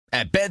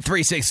At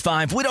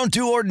Bet365, we don't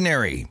do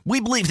ordinary. We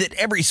believe that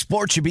every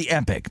sport should be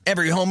epic.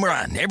 Every home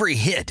run, every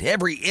hit,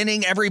 every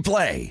inning, every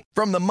play.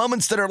 From the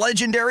moments that are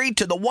legendary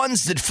to the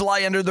ones that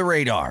fly under the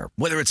radar.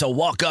 Whether it's a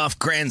walk-off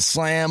grand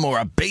slam or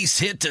a base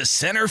hit to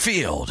center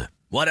field.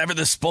 Whatever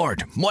the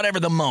sport, whatever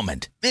the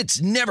moment.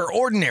 It's never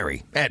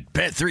ordinary at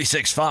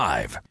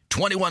Bet365.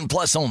 21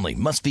 plus only.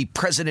 Must be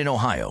present in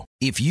Ohio.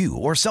 If you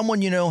or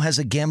someone you know has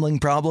a gambling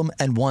problem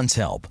and wants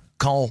help,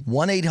 call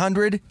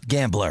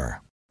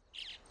 1-800-GAMBLER.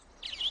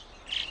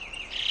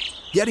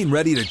 Getting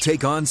ready to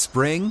take on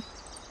spring?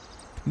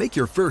 Make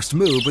your first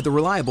move with the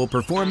reliable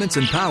performance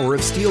and power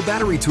of Steel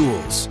battery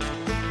tools.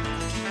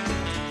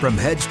 From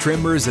hedge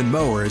trimmers and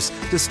mowers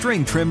to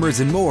string trimmers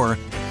and more,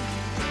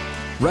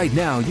 right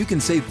now you can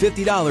save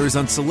 $50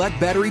 on select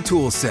battery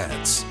tool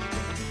sets.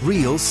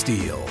 Real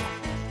Steel.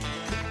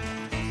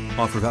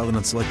 Offer valid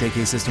on select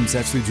AK system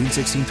sets through June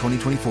 16,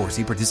 2024.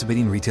 See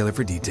participating retailer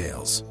for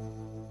details.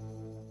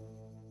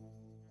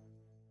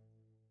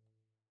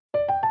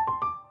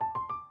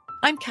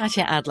 I'm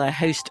Katya Adler,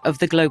 host of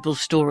The Global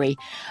Story.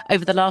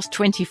 Over the last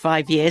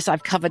 25 years,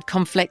 I've covered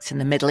conflicts in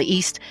the Middle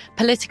East,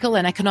 political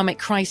and economic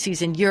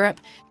crises in Europe,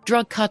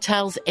 drug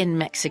cartels in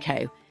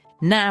Mexico.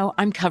 Now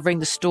I'm covering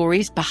the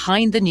stories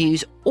behind the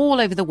news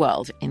all over the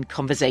world in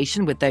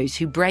conversation with those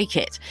who break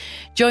it.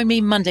 Join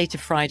me Monday to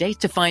Friday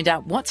to find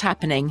out what's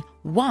happening,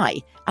 why,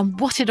 and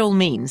what it all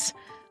means.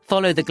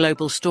 Follow The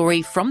Global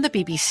Story from the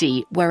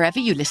BBC wherever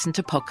you listen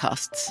to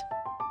podcasts.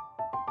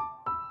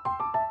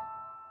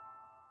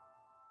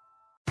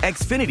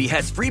 Xfinity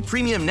has free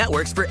premium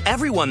networks for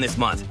everyone this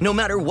month, no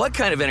matter what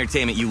kind of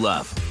entertainment you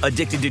love.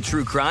 Addicted to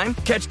true crime?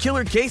 Catch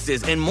killer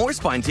cases and more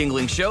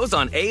spine-tingling shows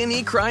on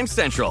A&E Crime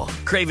Central.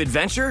 Crave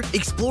adventure?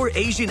 Explore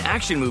Asian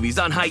action movies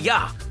on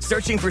Hi-YAH.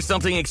 Searching for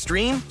something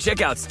extreme?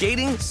 Check out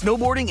skating,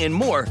 snowboarding, and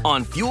more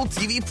on Fuel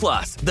TV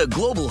Plus, the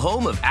global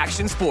home of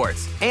action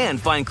sports. And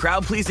find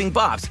crowd-pleasing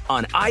bops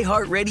on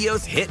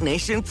iHeartRadio's Hit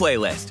Nation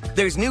playlist.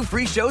 There's new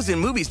free shows and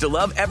movies to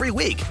love every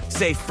week.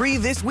 Say free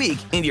this week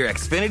in your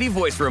Xfinity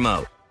voice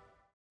remote.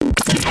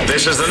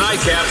 This is the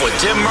Nightcap with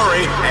Tim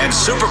Murray and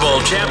Super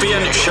Bowl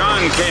champion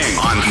Sean King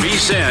on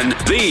VSiN,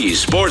 the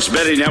Sports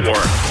Betting Network.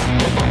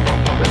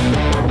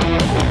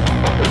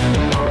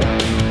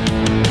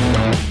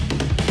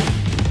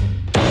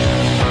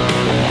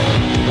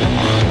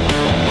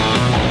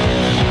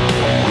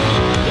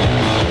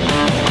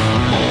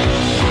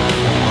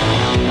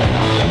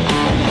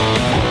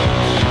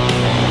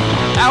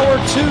 Hour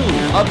 2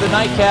 of the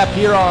Nightcap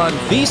here on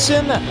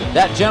VSiN.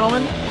 That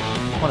gentleman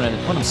won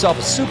himself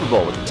a Super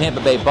Bowl with the Tampa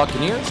Bay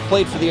Buccaneers,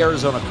 played for the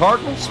Arizona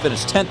Cardinals,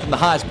 finished 10th in the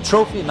Heisman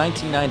Trophy in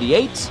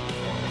 1998.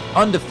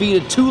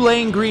 Undefeated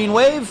Tulane Green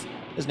Wave.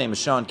 His name is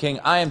Sean King.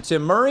 I am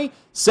Tim Murray.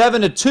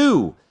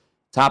 7-2.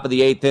 Top of the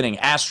 8th inning.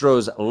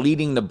 Astros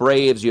leading the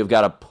Braves. You've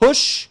got a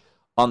push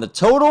on the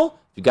total.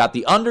 If you got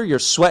the under, you're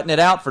sweating it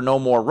out for no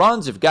more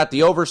runs. If you got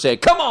the over, say,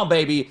 come on,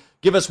 baby,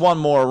 give us one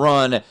more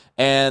run.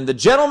 And the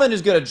gentleman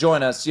who's going to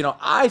join us,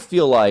 I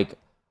feel like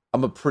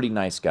I'm a pretty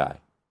nice guy.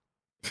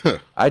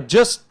 I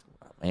guess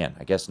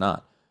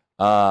not.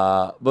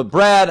 But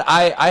Brad,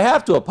 I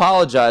have to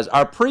apologize.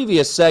 Our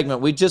previous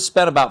segment, we just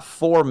spent about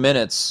 4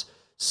 minutes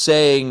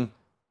saying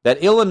that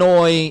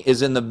Illinois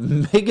is in the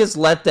biggest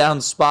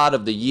letdown spot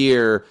of the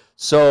year.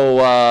 So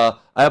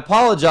I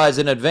apologize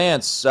in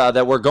advance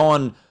that we're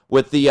going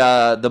with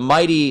the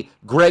mighty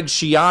Greg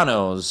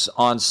Schianos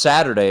on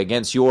Saturday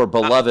against your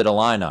beloved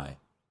Illini.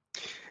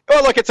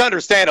 Well, look, it's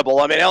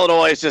understandable. I mean,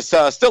 Illinois is just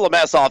still a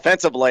mess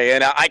offensively,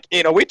 and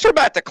we turned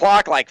back the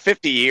clock like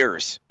 50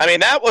 years. I mean,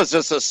 that was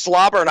just a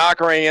slobber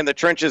knockering in the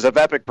trenches of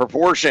epic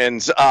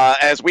proportions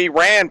as we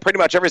ran pretty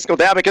much every single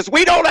down because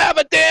we don't have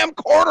a damn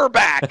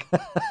quarterback.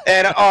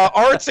 And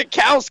Art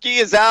Sikowski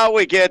is out.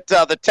 We get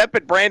the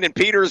tepid Brandon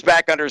Peters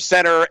back under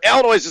center.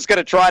 Illinois is just going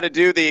to try to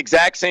do the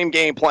exact same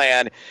game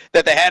plan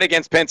that they had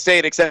against Penn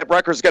State, except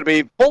Rutgers is going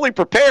to be fully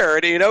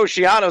prepared.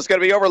 Schiano's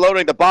going to be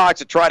overloading the box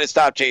to try to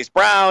stop Chase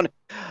Brown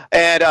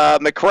and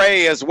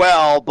McCray as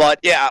well. But,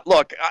 yeah,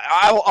 look,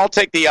 I'll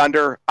take the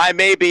under. I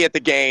may be at the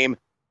game,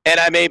 and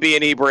I may be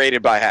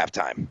inebriated by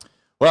halftime.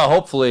 Well,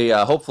 hopefully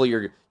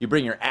you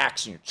bring your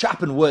axe and you're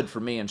chopping wood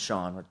for me and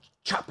Sean. We're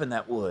chopping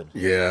that wood.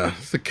 Yeah,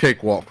 it's a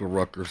cakewalk for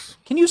Rutgers.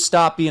 Can you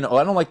stop being?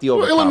 I don't like the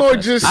overconfidence.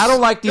 Illinois I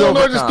don't like the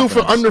overconfidence. Illinois just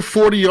threw for under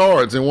 40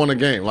 yards and won a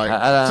game.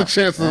 What's the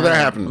chances of that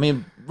happening? I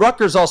mean,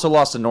 Rutgers also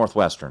lost to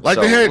Northwestern.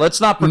 They had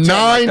let's not pretend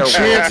nine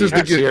chances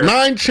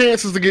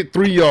to get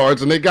 3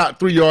 yards, and they got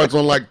 3 yards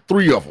on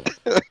 3 of them.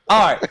 All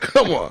right,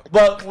 come on.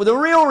 But the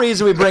real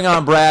reason we bring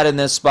on Brad in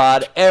this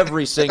spot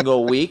every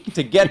single week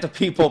to get the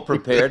people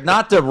prepared,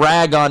 not to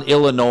rag on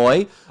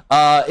Illinois,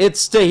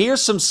 it's to hear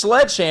some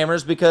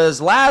sledgehammers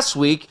because last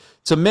week,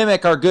 to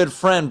mimic our good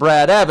friend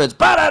Brad Evans,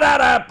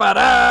 Patrick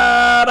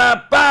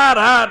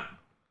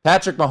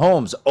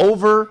Mahomes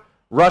over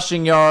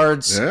rushing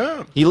yards.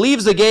 Yeah. He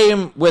leaves the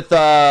game with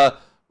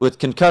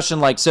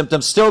concussion-like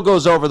symptoms, still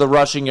goes over the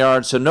rushing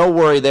yards, so no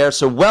worry there.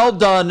 So well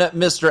done,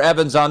 Mr.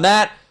 Evans, on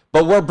that.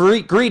 But we're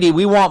greedy.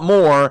 We want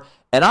more.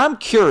 And I'm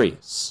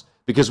curious,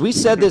 because we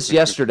said this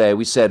yesterday.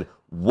 We said,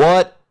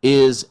 what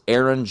is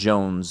Aaron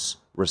Jones'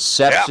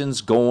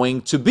 receptions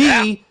going to be?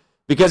 Yeah.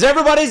 Because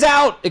everybody's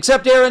out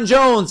except Aaron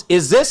Jones.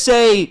 Is this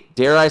a,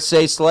 dare I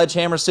say,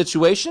 sledgehammer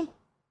situation?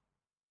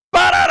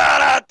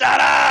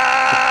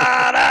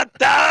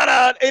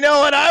 You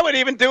know, and I would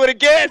even do it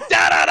again.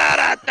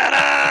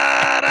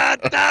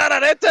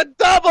 It's a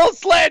double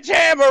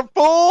sledgehammer,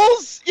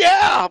 fools.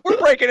 Yeah, we're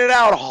breaking it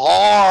out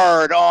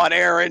hard on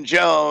Aaron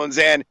Jones.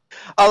 And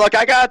look,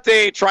 I got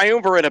the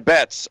triumvirate of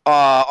bets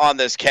on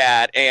this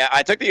cat, and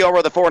I took the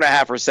over the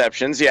 4.5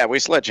 receptions. Yeah, we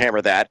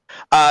sledgehammered that.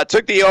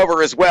 Took the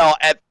over as well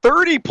at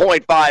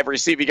 30.5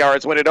 receiving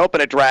yards when it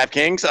opened at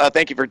DraftKings.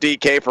 Thank you for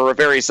DK for a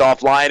very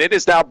soft line. It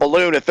is now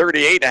ballooned at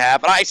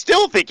 38.5, and I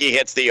still think he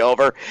hits the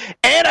over.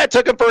 And I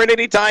took him for an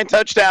anytime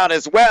touchdown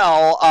as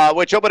well,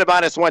 which opened at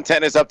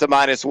 -110 is up to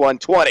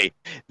 -120.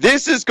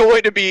 This is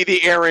going to be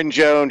the Aaron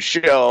Jones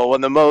show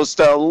and the most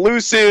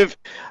elusive,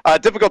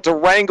 difficult to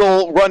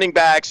wrangle running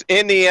backs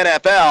in the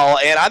NFL,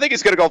 and I think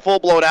he's going to go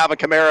full-blown Alvin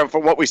Kamara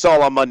from what we saw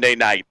on Monday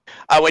night.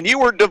 When you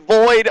were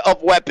devoid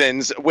of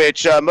weapons,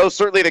 which most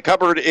certainly the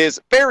cupboard is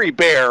very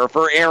bare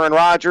for Aaron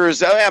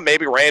Rodgers,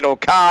 maybe Randall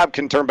Cobb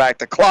can turn back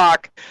the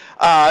clock.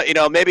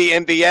 Maybe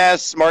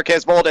MVS,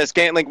 Marquez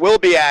Valdes-Scantling will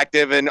be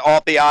active and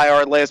off the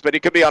IR list, but he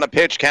could be on a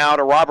pitch count,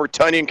 or Robert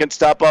Tonyan can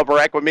step up, or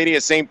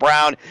Equanimeous St.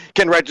 Brown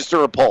can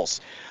register a pulse.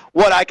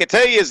 What I can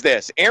tell you is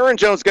this. Aaron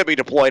Jones is going to be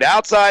deployed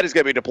outside. He's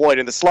going to be deployed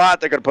in the slot.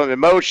 They're going to put him in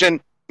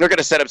motion. They're going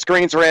to set up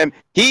screens for him.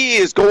 He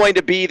is going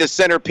to be the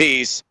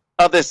centerpiece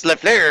of this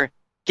LaFleur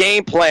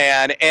game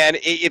plan. And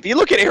if you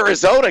look at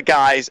Arizona,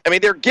 guys, I mean,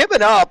 they're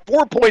giving up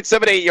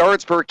 4.78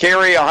 yards per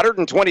carry,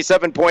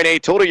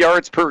 127.8 total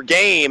yards per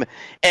game,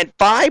 and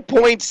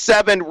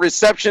 5.7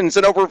 receptions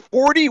and over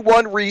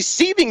 41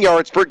 receiving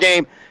yards per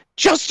game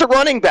just to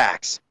running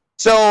backs.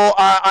 So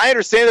I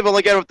understand they've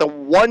only got the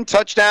one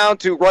touchdown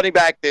to running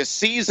back this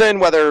season,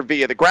 whether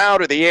via the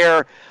ground or the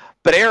air.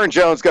 But Aaron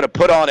Jones is going to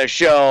put on a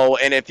show,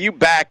 and if you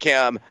back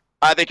him,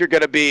 I think you're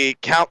going to be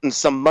counting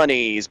some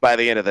monies by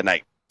the end of the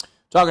night.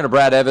 Talking to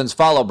Brad Evans.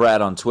 Follow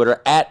Brad on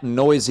Twitter,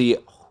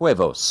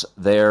 @NoisyHuevos.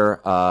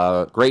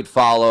 There, great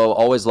follow.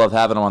 Always love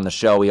having him on the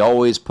show. He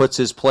always puts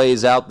his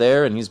plays out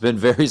there, and he's been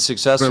very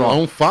successful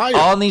on fire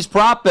on these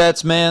prop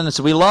bets, man.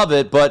 So we love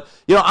it. But,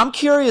 I'm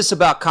curious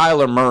about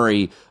Kyler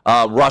Murray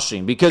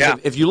rushing, because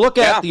if you look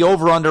at the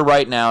over-under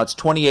right now, it's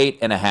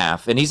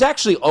 28.5, and he's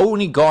actually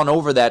only gone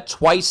over that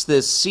twice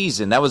this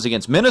season. That was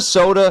against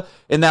Minnesota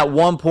in that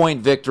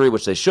 1-point victory,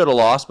 which they should have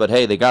lost, but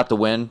hey, they got the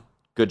win.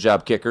 Good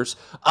job, kickers.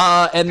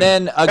 And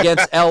then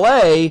against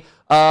L.A.,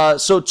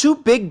 so two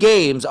big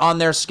games on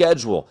their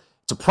schedule.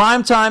 It's a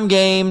primetime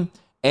game,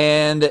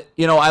 and,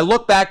 I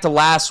look back to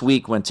last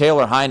week when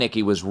Taylor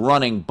Heineke was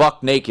running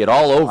buck naked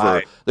all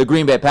over the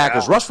Green Bay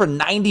Packers. Rushed for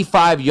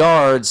 95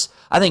 yards.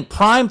 I think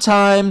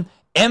primetime,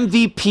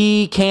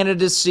 MVP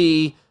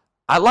candidacy.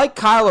 I like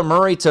Kyler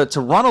Murray to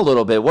run a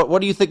little bit. What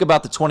do you think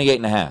about the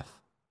 28.5?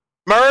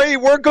 Murray,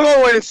 we're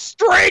going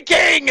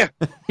streaking!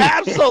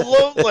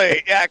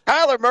 Absolutely. Yeah,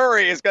 Kyler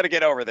Murray is going to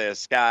get over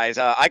this, guys.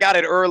 I got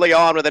it early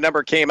on when the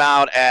number came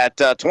out at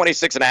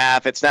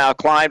 26.5. It's now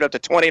climbed up to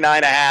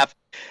 29.5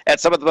 at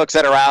some of the books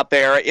that are out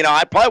there.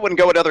 I probably wouldn't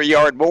go another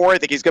yard more. I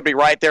think he's going to be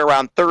right there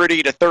around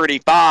 30 to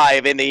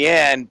 35 in the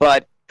end.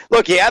 But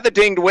look, he had the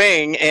dinged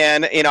wing,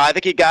 and, I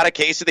think he got a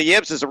case of the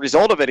yips as a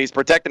result of it. He's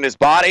protecting his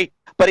body.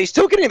 But he's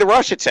still getting the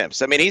rush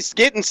attempts. I mean, he's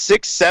getting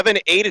 6, 7,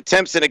 8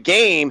 attempts in a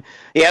game.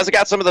 He hasn't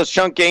got some of those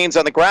chunk gains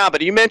on the ground,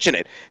 but you mentioned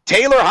it.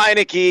 Taylor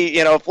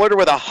Heineke, flirted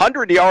with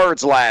 100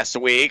 yards last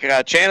week,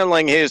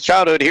 channeling his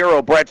childhood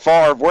hero, Brett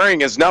Favre, wearing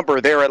his number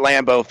there at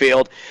Lambeau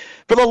Field.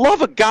 For the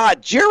love of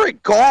God,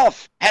 Jared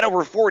Goff had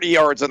over 40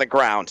 yards on the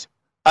ground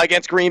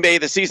against Green Bay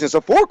this season.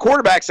 So 4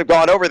 quarterbacks have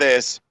gone over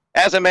this.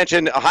 As I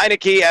mentioned,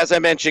 Heineke, as I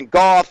mentioned,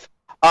 Goff,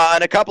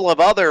 and a couple of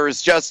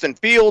others. Justin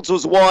Fields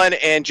was one,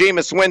 and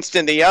Jameis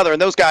Winston the other,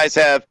 and those guys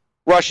have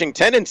rushing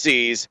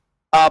tendencies.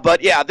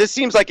 But, yeah, this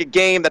seems like a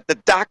game that the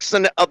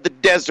dachshund of the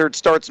desert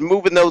starts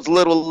moving those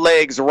little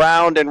legs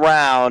round and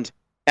round,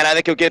 and I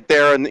think he'll get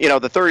there in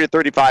the 30 to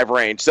 35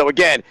 range. So,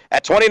 again,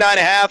 at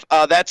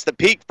 29.5, that's the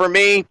peak for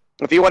me.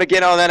 If you want to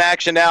get on that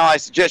action now, I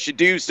suggest you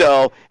do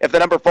so. If the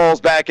number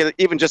falls back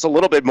even just a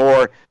little bit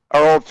more,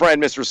 our old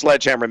friend Mr.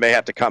 Sledgehammer may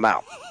have to come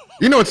out.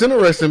 It's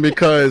interesting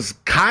because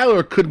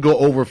Kyler could go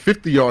over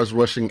 50 yards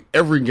rushing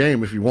every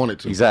game if he wanted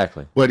to.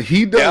 Exactly. But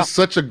he does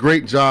such a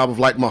great job of,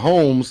 like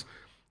Mahomes,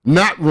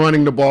 not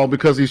running the ball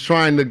because he's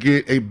trying to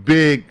get a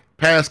big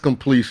pass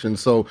completion.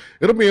 So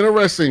it'll be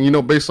interesting,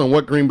 based on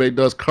what Green Bay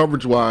does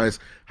coverage-wise,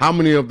 how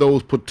many of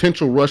those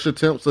potential rush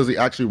attempts does he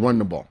actually run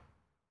the ball?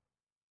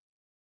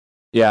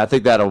 Yeah, I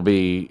think that'll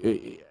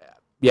be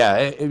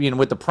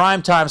with the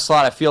primetime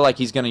slot, I feel like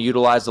he's going to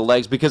utilize the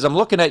legs, because I'm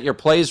looking at your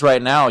plays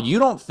right now. You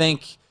don't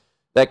think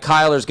that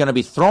Kyler's going to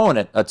be throwing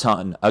it a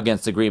ton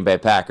against the Green Bay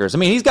Packers. I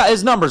mean, he's got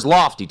his numbers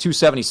lofty,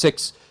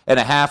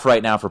 276.5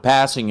 right now for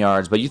passing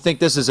yards, but you think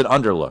this is an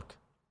underlook?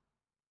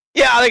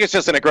 Yeah, I think it's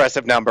just an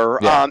aggressive number.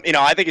 Yeah.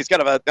 I think he's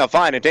going to have a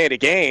fine and dandy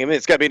game.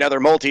 It's going to be another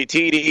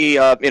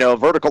multi-TD,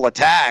 vertical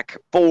attack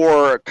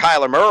for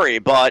Kyler Murray.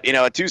 But,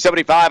 at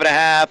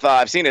 275.5,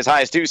 I've seen as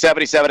high as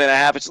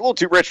 277.5. It's a little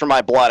too rich for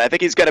my blood. I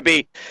think he's going to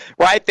be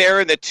right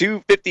there in the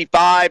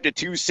 255 to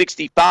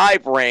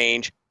 265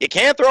 range. You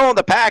can't throw on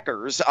the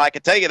Packers. I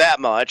can tell you that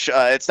much.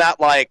 It's not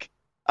like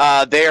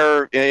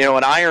they're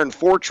an iron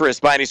fortress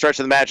by any stretch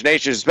of the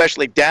imagination,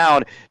 especially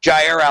down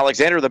Jair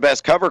Alexander, the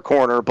best cover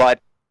corner.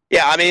 But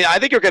yeah, I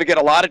think you're going to get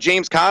a lot of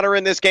James Conner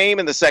in this game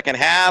in the second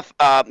half.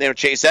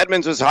 Chase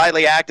Edmonds was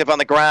highly active on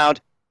the ground.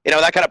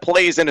 That kind of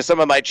plays into some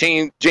of my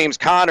James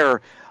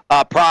Conner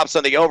props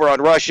on the over on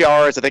rush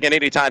yards. I think an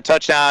anytime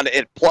touchdown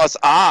at plus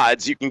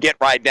odds you can get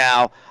right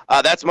now.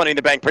 That's money in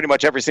the bank pretty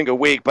much every single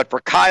week. But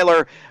for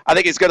Kyler, I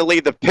think he's going to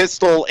leave the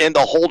pistol in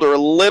the holder a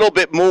little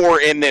bit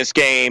more in this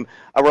game.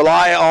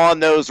 Rely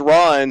on those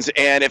runs.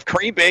 And if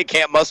Green Bay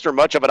can't muster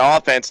much of an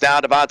offense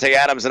down Devontae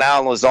Adams and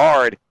Allen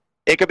Lazard,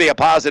 it could be a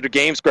positive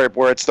game script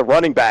where it's the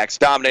running backs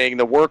dominating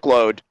the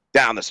workload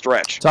down the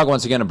stretch. Talk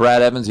once again to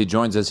Brad Evans. He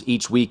joins us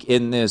each week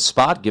in this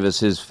spot. Give us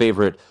his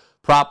favorite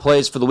prop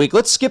plays for the week.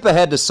 Let's skip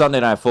ahead to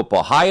Sunday Night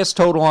Football. Highest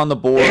total on the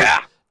board,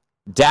 yeah.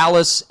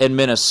 Dallas and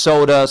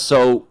Minnesota.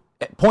 So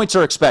points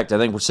are expected. I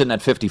think we're sitting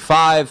at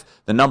 55.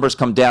 The numbers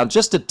come down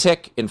just a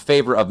tick in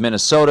favor of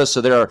Minnesota.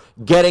 So they're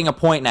getting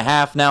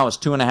 1.5 now. It's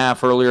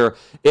 2.5 earlier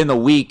in the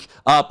week.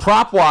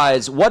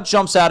 Prop-wise, what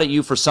jumps out at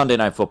you for Sunday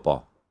Night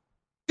Football?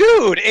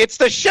 Dude, it's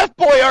the Chef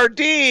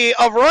Boyardee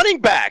of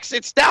running backs.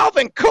 It's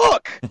Dalvin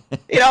Cook.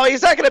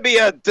 He's not going to be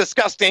a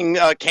disgusting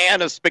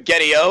can of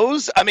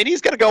SpaghettiOs.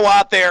 He's going to go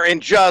out there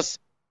and just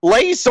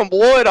lay some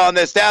wood on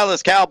this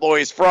Dallas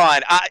Cowboys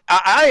front.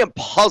 I am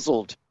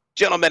puzzled,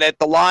 gentlemen, at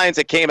the lines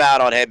that came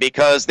out on him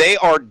because they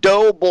are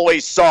doughboy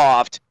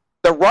soft.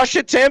 The rush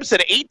attempts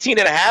at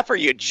 18.5, are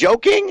you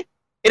joking?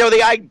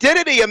 The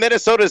identity of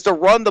Minnesota is to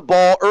run the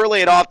ball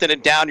early and often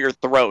and down your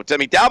throat.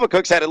 Dalvin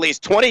Cook's had at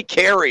least 20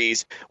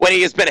 carries when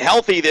he has been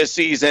healthy this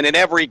season in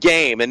every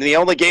game. And the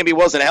only game he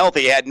wasn't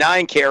healthy, he had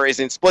 9 carries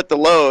and split the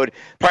load,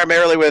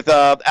 primarily with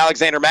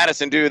Alexander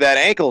Mattison due to that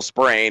ankle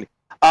sprain.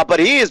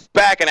 But he is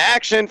back in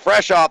action,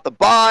 fresh off the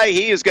bye.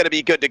 He is going to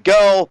be good to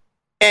go.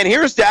 And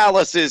here's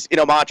Dallas's,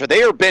 mantra.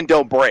 They are bend,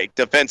 don't break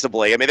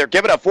defensively. They're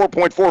giving up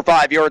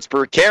 4.45 yards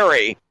per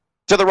carry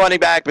to the running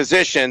back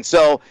position.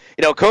 So,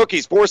 Cook,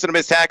 he's forcing a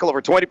missed tackle over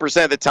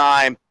 20% of the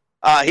time.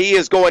 He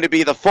is going to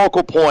be the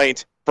focal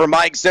point for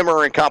Mike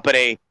Zimmer and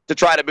company to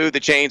try to move the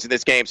chains in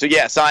this game. So,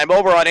 yes, I'm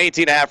over on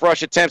 18.5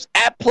 rush attempts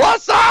at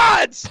plus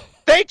odds.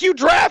 Thank you,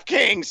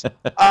 DraftKings.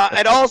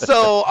 And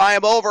also, I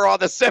am over on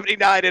the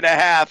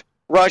 79.5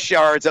 rush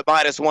yards at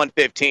minus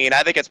 115.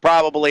 I think it's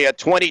probably a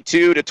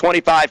 22 to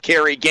 25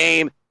 carry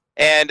game.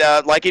 And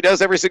like he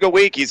does every single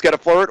week, he's going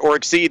to flirt or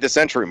exceed the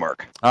century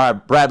mark. All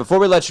right, Brad, before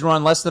we let you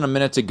run, less than a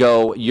minute to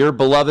go. Your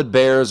beloved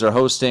Bears are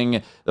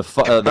hosting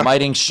the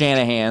Mighty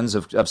Shanahans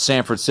of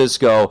San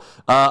Francisco.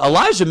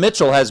 Elijah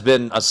Mitchell has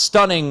been a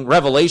stunning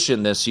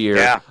revelation this year.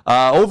 Yeah.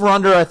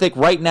 Over-under, I think,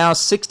 right now,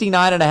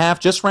 69.5.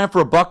 Just ran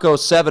for a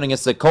 $107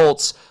 against the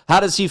Colts. How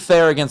does he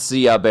fare against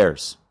the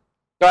Bears?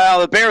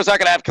 Well, the Bears aren't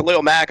going to have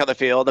Khalil Mack on the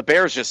field. The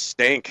Bears just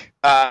stink.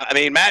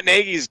 Matt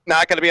Nagy's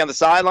not going to be on the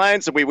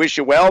sidelines, and we wish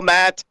you well,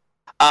 Matt.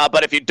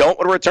 But if you don't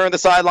want to return to the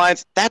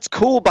sidelines, that's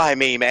cool by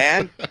me,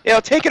 man.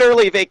 Take an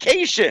early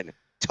vacation.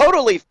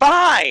 Totally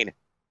fine.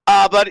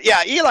 But,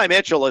 yeah, Eli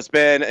Mitchell has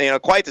been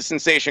quite the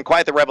sensation,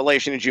 quite the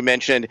revelation, as you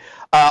mentioned.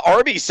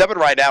 RB7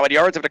 right now in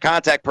yards after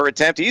contact per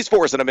attempt. He's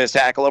forcing a missed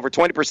tackle, over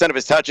 20% of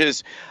his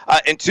touches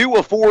in 2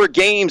 of 4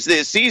 games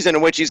this season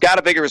in which he's got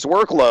a vigorous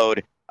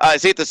workload.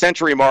 He's hit the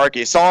century mark.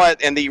 You saw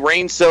it in the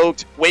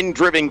rain-soaked,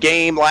 wind-driven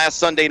game last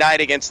Sunday night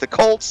against the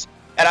Colts.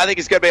 And I think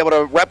he's going to be able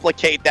to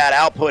replicate that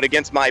output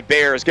against my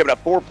Bears, giving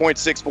up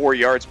 4.64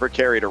 yards per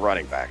carry to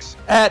running backs.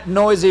 At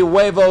Noisy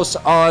Huevos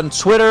on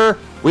Twitter.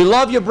 We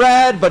love you,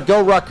 Brad, but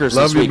go Rutgers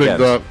this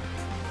weekend. Love you,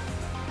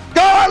 Big Dog.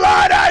 Go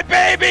Illini,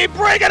 baby!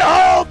 Bring it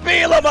home!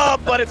 Beat them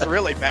up! But it's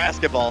really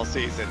basketball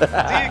season. See you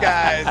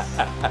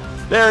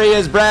guys. There he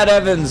is, Brad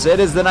Evans. It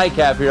is the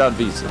Nightcap here on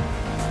VSiN.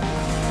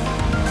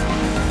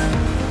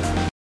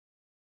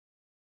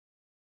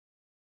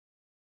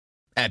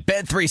 At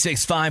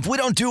Bet365, we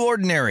don't do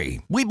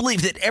ordinary. We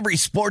believe that every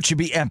sport should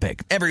be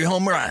epic. Every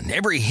home run,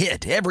 every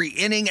hit, every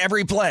inning,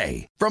 every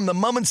play. From the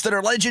moments that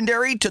are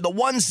legendary to the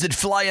ones that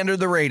fly under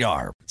the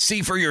radar.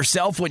 See for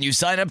yourself when you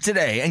sign up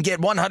today and get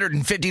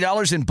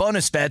 $150 in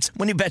bonus bets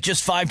when you bet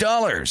just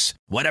 $5.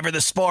 Whatever the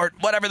sport,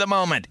 whatever the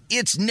moment,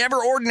 it's never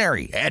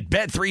ordinary at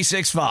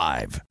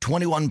Bet365.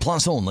 21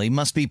 plus only.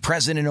 Must be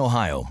present in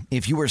Ohio.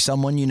 If you or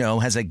someone you know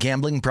has a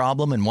gambling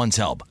problem and wants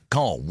help,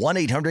 call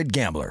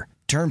 1-800-GAMBLER.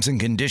 Terms and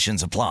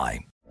conditions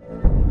apply.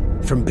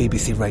 From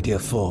BBC Radio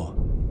 4,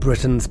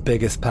 Britain's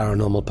biggest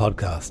paranormal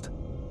podcast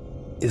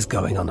is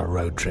going on a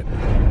road trip.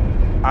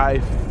 I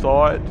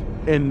thought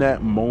in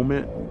that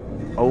moment,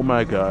 oh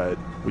my God,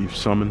 we've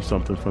summoned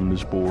something from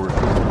this board.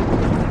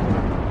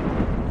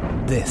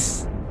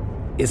 This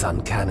is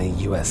Uncanny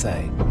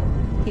USA.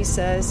 He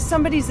says,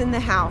 somebody's in the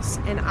house,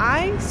 and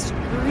I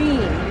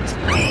screamed.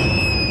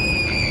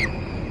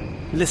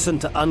 Listen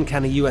to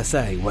Uncanny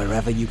USA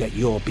wherever you get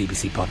your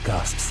BBC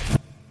podcasts,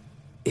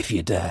 if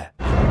you dare.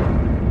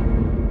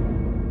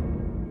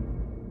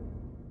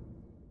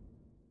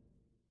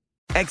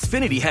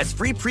 Xfinity has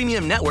free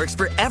premium networks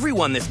for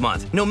everyone this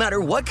month, no matter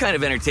what kind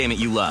of entertainment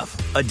you love.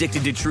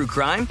 Addicted to true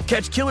crime?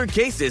 Catch killer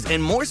cases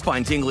and more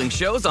spine-tingling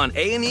shows on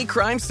A&E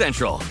Crime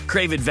Central.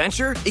 Crave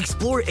adventure?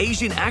 Explore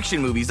Asian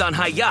action movies on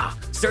Hi-YAH.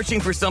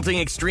 Searching for something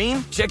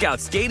extreme? Check out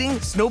skating,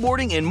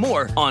 snowboarding, and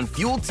more on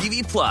Fuel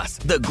TV Plus,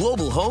 the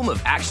global home of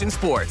action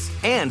sports.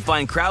 And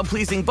find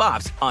crowd-pleasing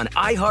bops on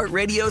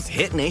iHeartRadio's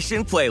Hit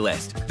Nation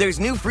playlist. There's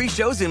new free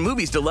shows and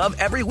movies to love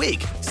every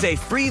week. Say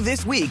free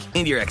this week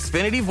in your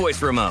Xfinity voice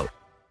remote.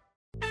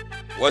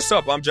 What's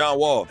up? I'm John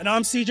Wall. And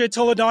I'm CJ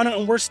Toledano,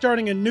 and we're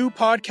starting a new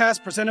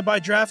podcast presented by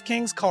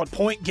DraftKings called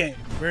Point Game.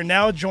 We're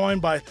now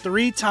joined by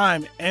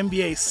three-time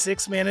NBA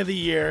Sixth Man of the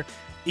Year,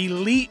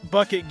 elite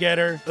bucket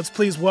getter. Let's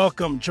please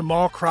welcome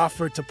Jamal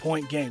Crawford to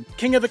Point Game.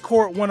 King of the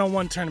Court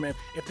one-on-one tournament.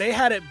 If they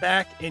had it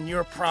back in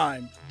your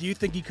prime, do you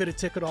think you could have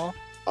took it all?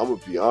 I'm going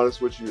to be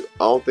honest with you.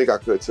 I don't think I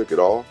could have took it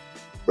all,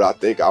 but I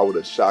think I would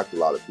have shocked a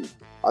lot of people.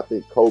 I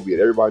think Kobe and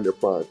everybody in their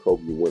prime,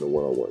 Kobe would win a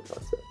one-on-one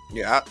contest.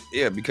 Yeah,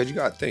 because you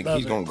got to think,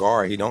 he's going to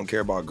guard. He don't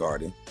care about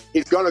guarding.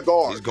 He's going to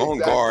guard. He's going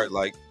to guard.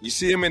 Like, you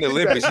see him in the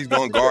Olympics, he's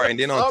going to guard. And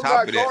then on top of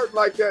that. I'm not guarding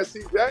like that,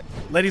 see that?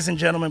 Ladies and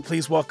gentlemen,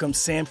 please welcome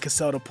Sam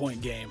Cassell to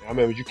Point Game. I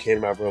remember you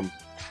came out from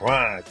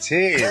prime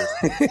 10.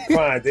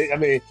 I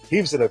mean, he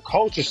was in a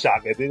culture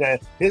shock. And then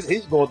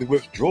he's going through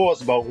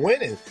withdrawals about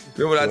winning.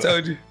 Remember what I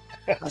told you?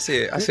 I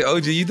said,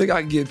 OG, you think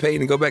I can get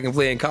paid and go back and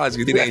play in college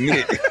because it ain't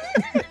it?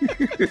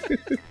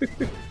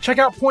 Check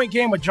out Point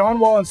Game with John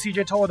Wall and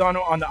CJ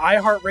Toledano on the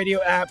iHeartRadio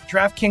app,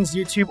 DraftKings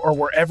YouTube, or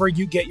wherever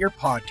you get your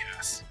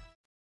podcasts.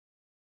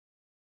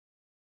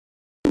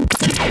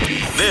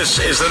 This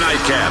is the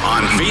Nightcap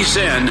on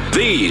VSiN,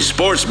 the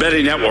Sports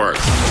Betting Network.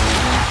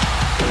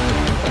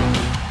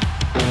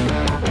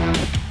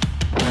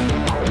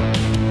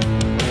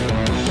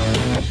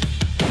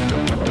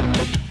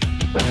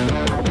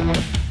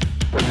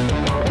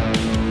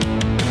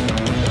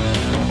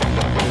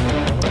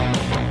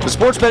 The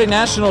Sports Betting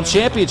National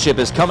Championship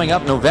is coming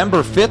up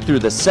November 5th through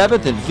the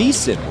 7th, and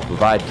VSiN will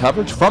provide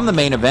coverage from the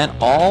main event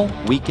all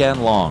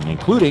weekend long,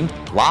 including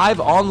live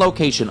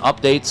on-location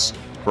updates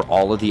for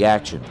all of the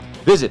action.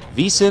 Visit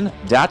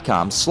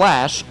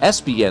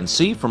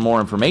vsin.com/SBNC for more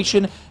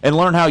information and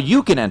learn how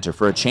you can enter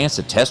for a chance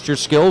to test your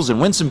skills and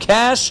win some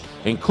cash,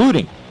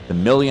 including the $1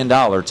 million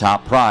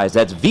top prize.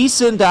 That's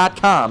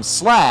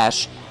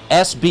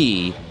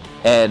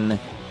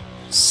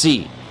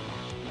vsin.com/SBNC.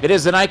 It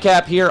is the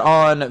Nightcap here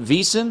on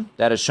VSiN.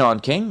 That is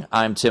Sean King.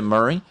 I'm Tim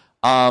Murray.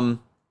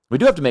 We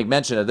do have to make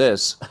mention of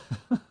this.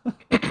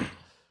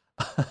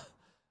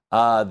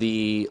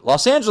 The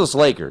Los Angeles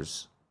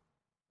Lakers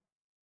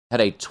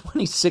had a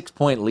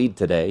 26-point lead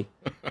today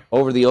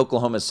over the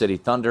Oklahoma City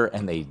Thunder,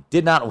 and they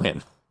did not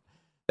win.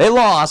 They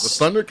lost. The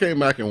Thunder came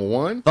back and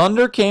won?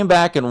 Thunder came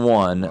back and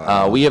won.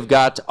 Wow. We've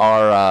got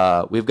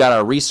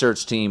our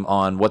research team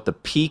on what the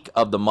peak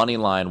of the money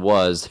line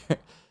was.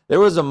 There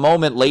was a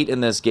moment late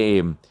in this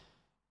game,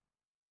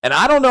 and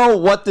I don't know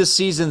what this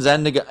season's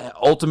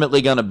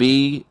ultimately going to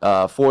be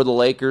for the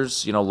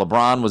Lakers. You know,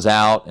 LeBron was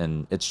out,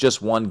 and it's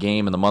just one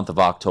game in the month of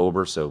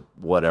October, so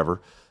whatever.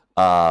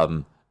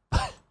 But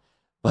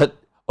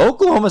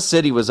Oklahoma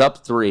City was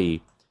up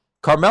 3.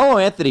 Carmelo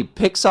Anthony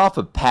picks off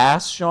a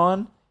pass,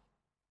 Sean,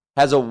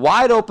 has a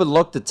wide-open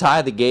look to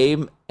tie the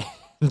game,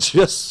 and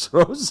just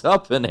throws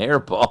up an air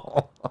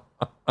ball.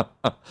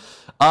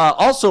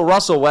 Also,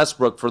 Russell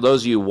Westbrook, for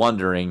those of you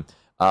wondering,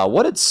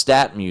 what did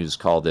StatMuse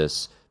call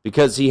this?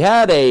 Because he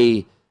had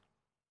a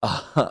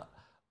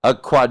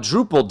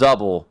quadruple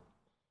double,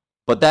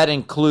 but that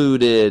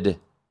included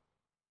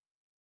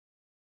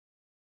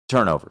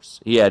turnovers.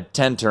 He had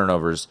 10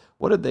 turnovers.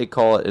 What did they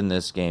call it in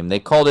this game? They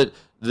called it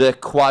the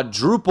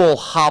quadruple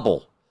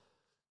hobble.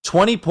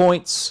 20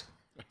 points,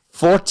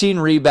 14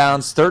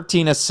 rebounds,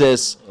 13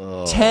 assists,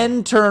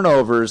 10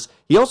 turnovers.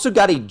 He also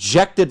got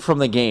ejected from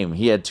the game.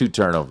 He had 2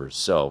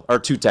 turnovers, or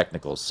 2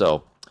 technicals.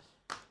 So,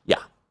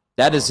 yeah,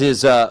 that is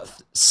his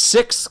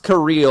 6th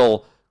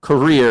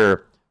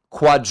career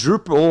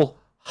quadruple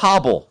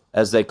hobble,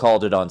 as they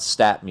called it on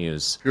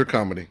StatMuse. Pure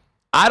comedy.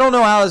 I don't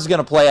know how this is going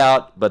to play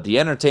out, but the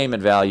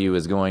entertainment value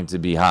is going to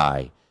be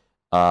high.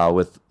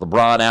 With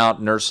LeBron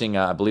out nursing,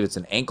 I believe it's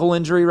an ankle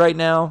injury right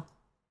now.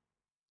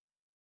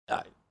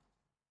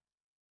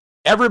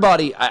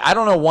 Everybody, I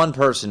don't know one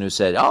person who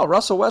said, "Oh,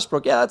 Russell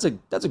Westbrook, yeah,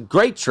 that's a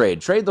great trade.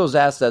 Trade those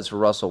assets for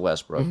Russell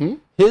Westbrook." Mm-hmm.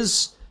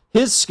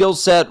 His skill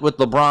set with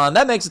LeBron,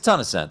 that makes a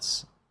ton of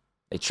sense.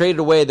 They traded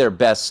away their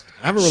best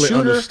I haven't really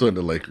shooter. Understood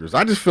the Lakers.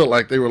 I just felt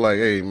like they were like,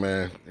 "Hey,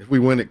 man, if we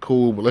win it,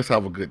 cool, but let's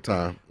have a good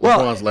time."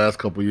 LeBron's last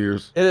couple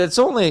years. It's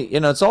only,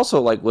 it's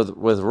also like with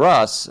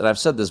Russ, and I've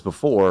said this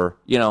before,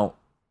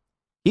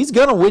 he's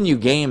going to win you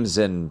games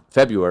in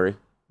February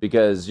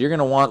because you're going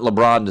to want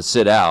LeBron to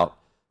sit out.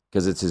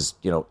 Because it's his,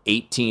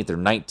 18th or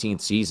 19th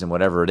season,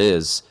 whatever it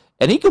is.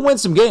 And he can win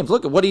some games.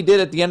 Look at what he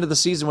did at the end of the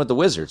season with the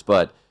Wizards.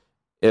 But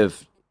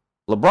if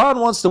LeBron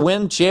wants to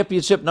win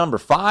championship number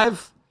 5.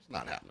 It's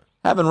not happening.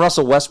 Having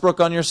Russell Westbrook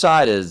on your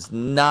side is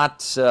not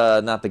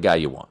the guy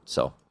you want.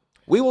 So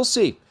we will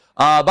see.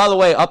 By the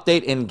way,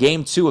 update in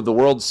Game 2 of the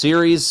World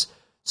Series.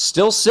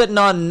 Still sitting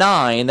on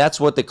 9. That's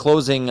what the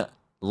closing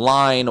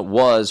line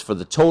was for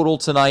the total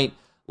tonight.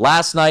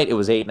 Last night it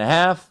was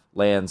 8.5.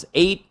 Lands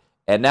 8.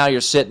 And now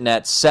you're sitting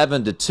at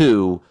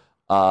 7-2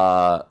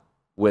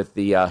 with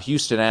the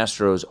Houston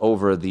Astros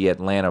over the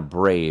Atlanta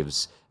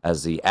Braves,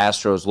 as the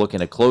Astros looking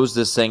to close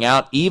this thing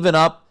out, even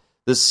up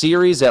the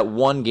series at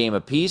 1 game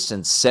apiece,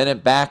 and send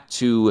it back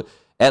to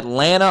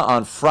Atlanta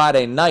on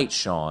Friday night,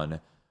 Sean,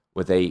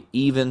 with a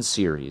even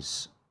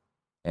series.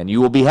 And you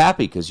will be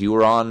happy because you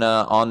were on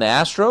the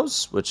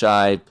Astros, which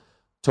I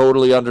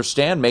totally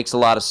understand, makes a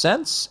lot of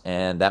sense.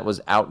 And that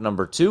was out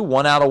number 2,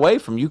 1 out away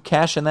from you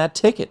cashing that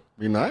ticket.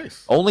 Be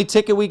nice. Only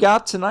ticket we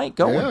got tonight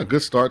going. Yeah,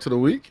 good start to the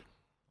week.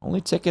 Only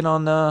ticket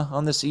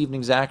on this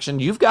evening's action.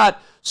 You've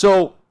got,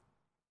 so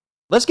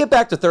let's get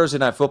back to Thursday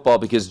Night Football,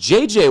 because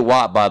J.J.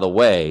 Watt, by the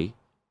way,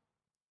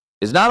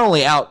 is not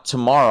only out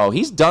tomorrow,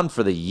 he's done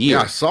for the year.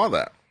 Yeah, I saw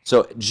that.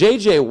 So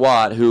J.J.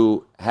 Watt,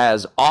 who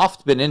has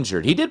oft been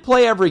injured, he did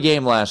play every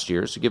game last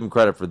year, so give him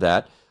credit for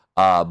that.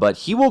 But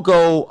he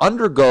will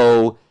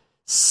undergo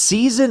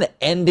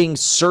season-ending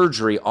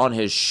surgery on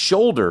his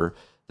shoulder.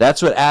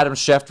 That's what Adam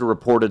Schefter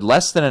reported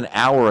less than an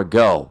hour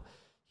ago.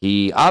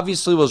 He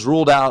obviously was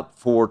ruled out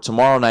for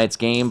tomorrow night's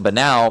game, but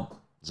now,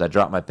 as I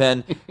drop my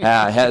pen,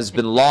 has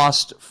been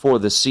lost for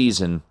the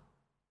season.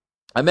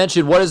 I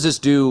mentioned, what does this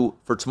do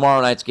for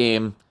tomorrow night's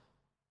game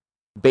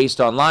based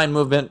on line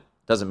movement?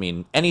 Doesn't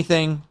mean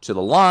anything to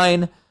the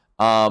line.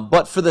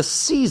 But for the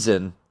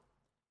season,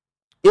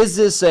 is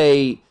this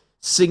a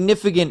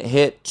significant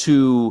hit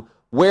to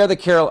where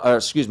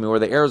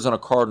the Arizona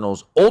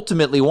Cardinals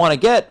ultimately want to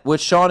get, which,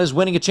 Sean, is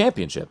winning a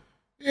championship?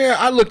 Yeah,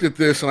 I looked at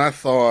this and I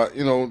thought,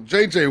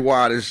 J.J.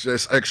 Watt is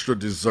just extra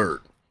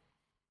dessert.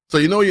 So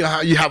you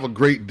have a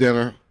great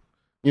dinner.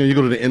 You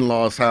go to the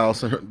in-laws'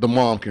 house and the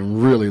mom can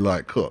really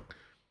cook.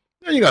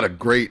 Then you got a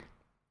great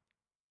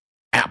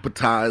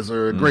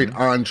appetizer, a great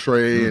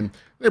entree, and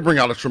they bring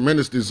out a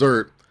tremendous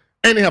dessert,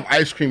 and they have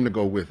ice cream to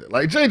go with it.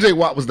 Like, J.J.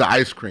 Watt was the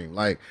ice cream.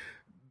 Like,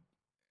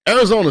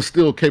 Arizona's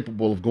still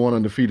capable of going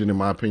undefeated, in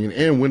my opinion,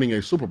 and winning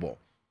a Super Bowl.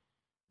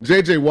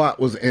 J.J. Watt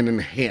was an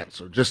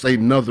enhancer, just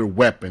another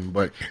weapon,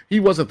 but he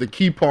wasn't the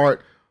key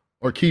part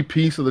or key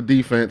piece of the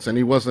defense, and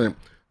he wasn't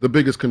the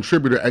biggest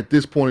contributor at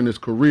this point in his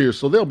career,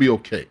 so they'll be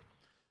okay.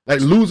 Like,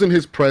 losing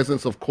his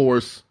presence, of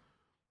course,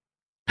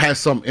 has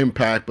some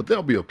impact, but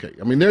they'll be okay.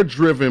 I mean, they're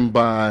driven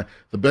by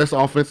the best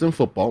offense in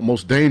football,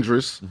 most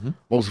dangerous,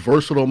 most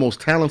versatile,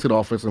 most talented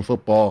offense in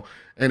football,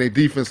 and a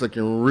defense that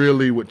can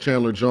really, with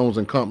Chandler Jones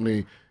and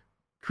company,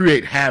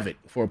 create havoc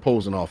for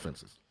opposing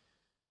offenses.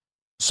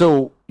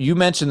 So you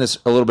mentioned this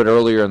a little bit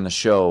earlier in the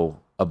show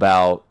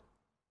about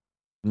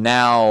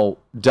now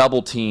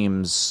double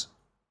teams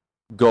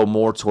go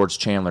more towards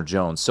Chandler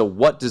Jones. So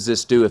what does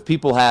this do? If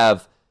people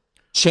have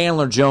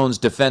Chandler Jones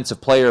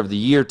Defensive Player of the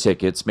Year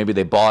tickets, maybe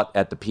they bought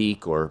at the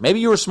peak, or maybe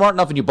you were smart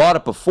enough and you bought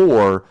it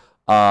before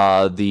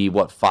the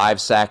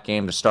 5-sack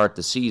game to start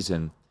the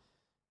season.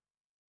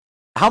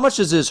 How much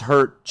does this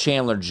hurt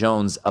Chandler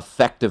Jones'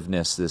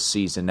 effectiveness this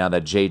season now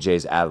that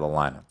JJ's out of the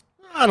lineup?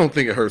 I don't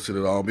think it hurts it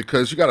at all,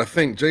 because you got to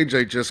think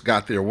JJ just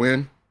got their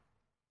win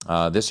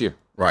this year.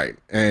 Right.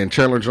 And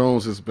Chandler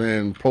Jones has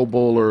been Pro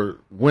Bowler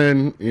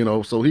win,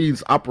 so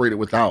he's operated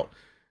without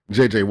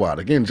J.J. Watt.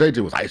 Again,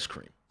 J.J. was ice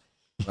cream.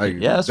 Like,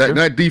 yeah,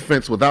 that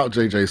defense without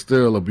J.J. is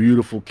still a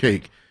beautiful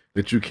cake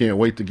that you can't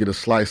wait to get a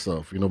slice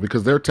of,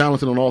 because they're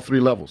talented on all 3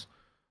 levels.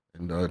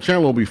 And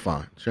Chandler will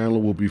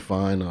be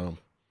fine.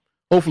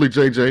 Hopefully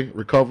J.J.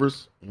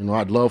 recovers.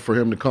 I'd love for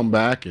him to come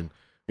back and,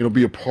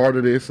 be a part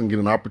of this and get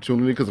an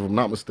opportunity, because if I'm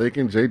not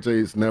mistaken,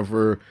 J.J.'s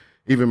never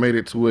even made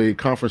it to a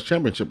conference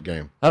championship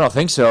game. I don't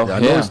think so. Yeah, I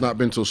know he's not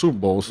been to a Super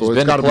Bowl, so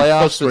it's got to be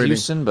frustrating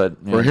Houston,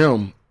 for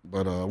him.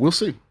 But we'll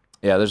see.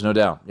 Yeah, there's no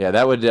doubt. Yeah,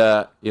 that would,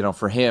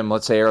 for him,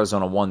 let's say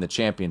Arizona won the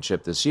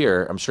championship this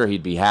year, I'm sure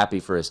he'd be happy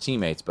for his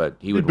teammates, but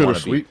he would want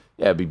to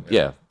be.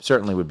 Yeah,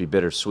 certainly would be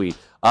bittersweet.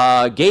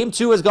 Game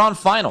 2 has gone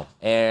final,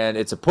 and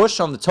it's a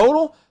push on the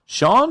total.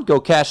 Sean, go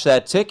cash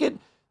that ticket.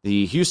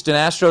 The Houston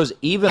Astros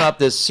even up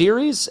this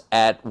series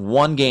at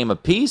 1 game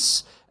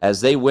apiece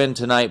as they win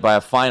tonight by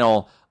a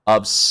final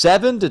of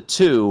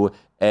 7-2.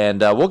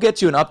 And we'll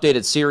get you an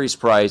updated series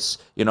price.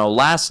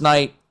 Last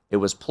night it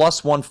was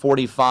plus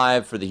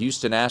 145 for the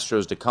Houston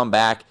Astros to come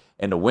back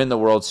and to win the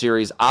World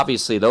Series.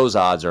 Obviously, those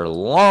odds are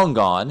long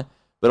gone,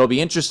 but it'll be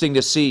interesting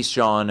to see,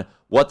 Sean,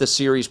 what the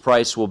series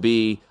price will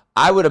be.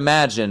 I would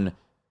imagine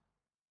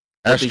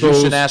the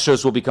Houston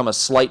Astros will become a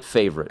slight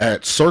favorite.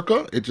 At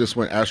Circa, it just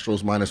went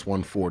Astros minus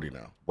 140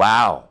 now.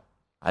 Wow.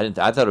 I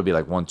thought it would be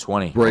like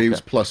 120.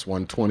 Braves plus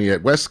 120.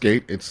 At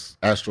Westgate, it's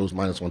Astros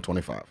minus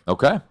 125.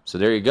 Okay, so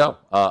there you go.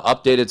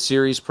 Updated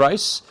series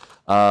price.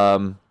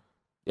 Aggressive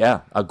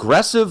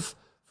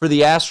for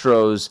the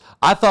Astros.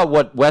 I thought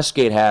what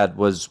Westgate had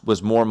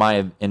was more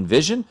my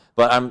envision,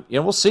 but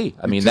we'll see.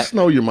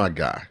 Know you're my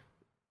guy.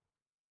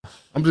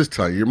 I'm just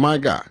telling you, you're my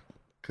guy.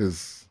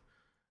 because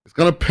it's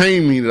going to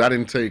pain me that I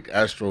didn't take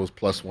Astros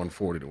plus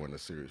 140 to win the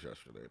series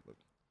yesterday. But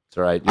it's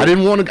all right. I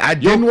didn't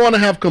want to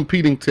have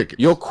competing tickets.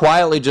 You'll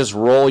quietly just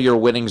roll your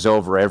winnings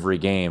over every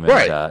game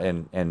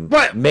and, and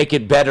make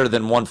it better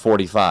than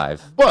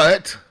 145.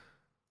 But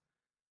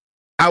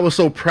I was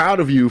so proud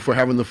of you for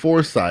having the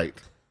foresight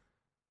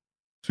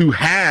to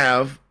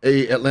have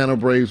a Atlanta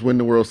Braves win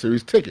the World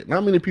Series ticket.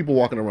 Not many people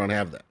walking around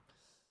have that.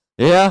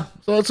 Yeah.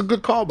 So it's a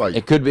good call by you.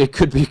 It could be a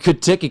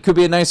good ticket. It could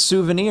be a nice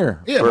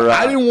souvenir. Yeah, but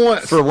I didn't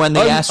want for when the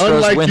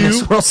Astros win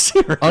this World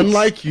Series.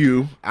 Unlike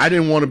you, I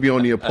didn't want to be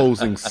on the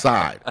opposing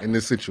side in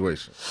this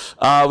situation.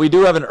 We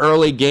do have an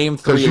early Game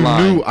 3 line.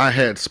 Because you knew I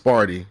had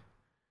Sparty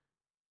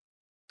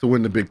to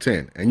win the Big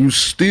Ten, and you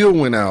still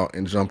went out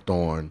and jumped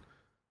on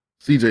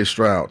C.J.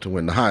 Stroud to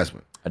win the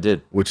Heisman. I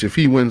did. Which, if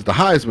he wins the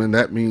Heisman,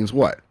 that means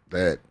what?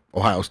 That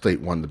Ohio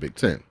State won the Big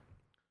Ten.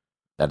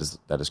 That is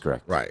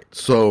correct. Right.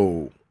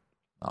 So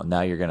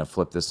now you're going to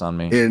flip this on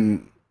me.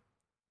 In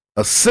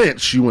a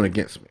sense, you went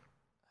against me.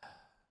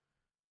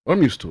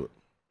 I'm used to it.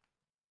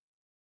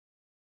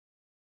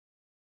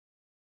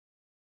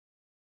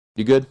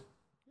 You good?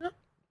 Yeah,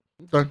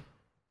 I'm done.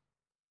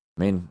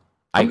 I mean,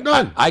 I'm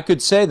done. I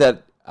could say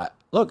that.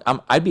 Look,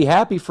 I'd be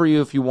happy for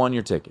you if you won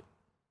your ticket.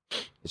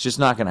 It's just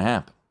not going to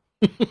happen.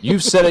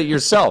 You've said it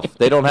yourself.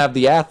 They don't have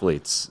the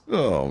athletes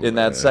in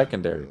that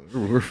secondary.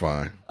 We're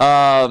fine.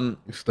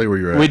 Stay where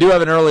you're at. We do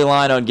have an early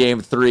line on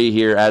Game 3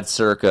 here at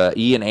Circa.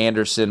 Ian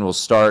Anderson will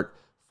start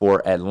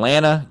for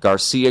Atlanta.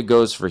 Garcia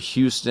goes for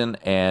Houston,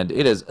 and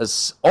it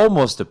is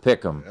almost a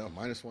pick 'em. Yeah,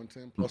 minus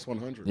 110, plus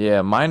 100.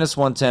 Yeah, minus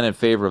 110 in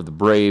favor of the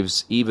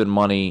Braves. Even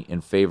money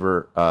in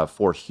favor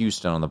for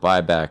Houston on the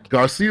buyback.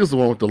 Garcia's the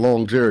one with the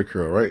long Jerry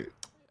curl, right?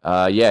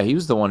 Yeah, he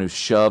was the one who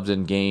shoved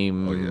in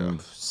Game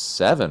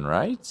 7,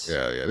 right?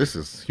 Yeah. This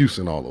is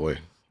Houston all the way.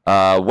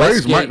 Westgate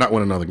Braves might not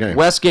win another game.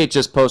 Westgate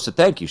just posted.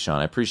 Thank you, Sean.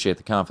 I appreciate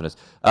the confidence.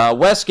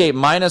 Westgate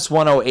minus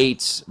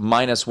 108,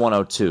 minus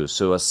 102.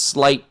 So a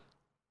slight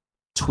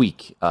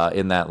tweak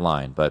in that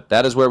line, but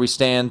that is where we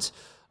stand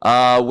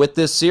with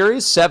this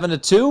series.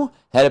 7-2,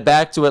 headed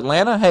back to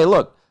Atlanta. Hey,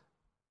 look,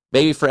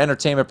 maybe for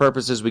entertainment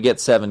purposes, we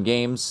get 7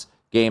 games.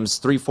 Games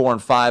 3, 4,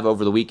 and 5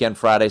 over the weekend,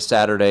 Friday,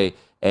 Saturday,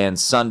 and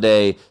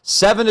Sunday.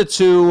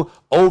 7-2,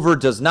 over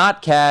does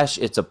not cash.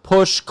 It's a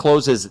push,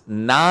 closes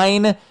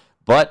 9.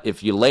 But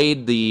if you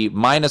laid the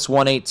minus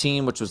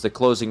 118, which was the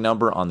closing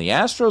number on the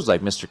Astros,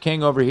 like Mr.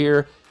 King over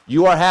here,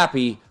 you are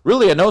happy.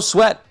 Really a no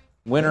sweat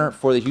winner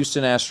for the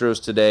Houston Astros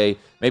today.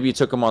 Maybe you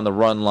took them on the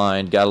run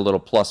line, got a little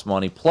plus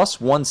money, plus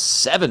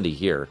 170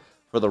 here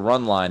for the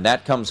run line.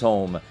 That comes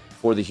home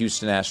for the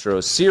Houston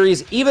Astros.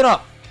 Series even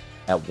up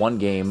at 1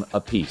 game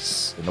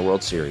apiece in the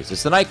World Series.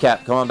 It's the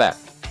Nightcap. Come on back.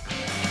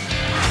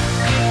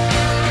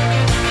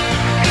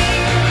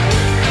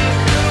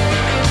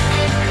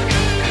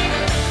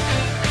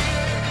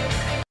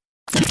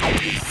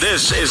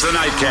 This is the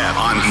Nightcap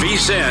on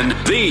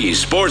VSiN, the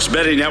Sports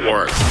Betting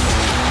Network.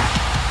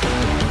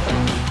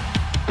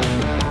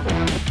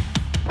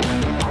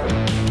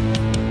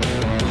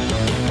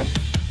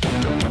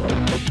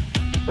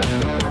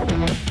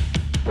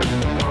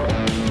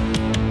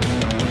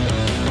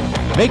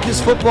 Make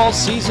this football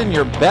season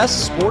your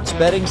best sports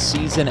betting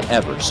season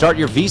ever. Start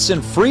your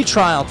VSiN free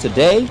trial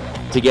today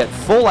to get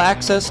full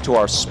access to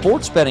our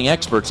sports betting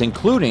experts,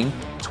 including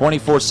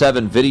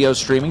 24/7 video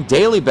streaming,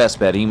 daily best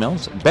bet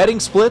emails, betting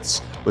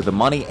splits with the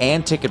money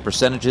and ticket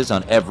percentages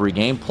on every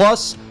game,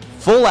 plus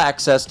full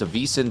access to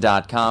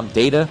VSiN.com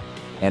data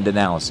and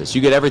analysis.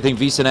 You get everything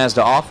VSiN has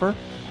to offer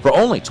for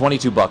only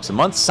 $22 a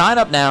month. Sign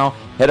up now.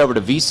 Head over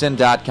to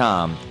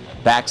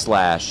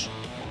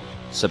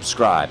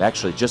VSiN.com/subscribe.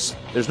 Actually,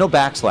 there's no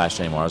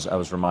backslash anymore. I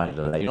was reminded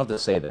of that. You don't have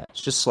to say that.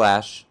 It's just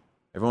slash.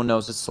 Everyone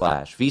knows it's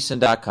slash.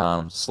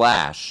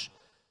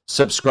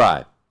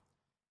 VSiN.com/subscribe.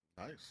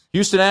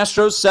 Houston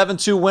Astros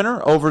 7-2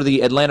 winner over the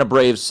Atlanta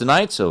Braves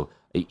tonight. So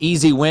an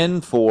easy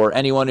win for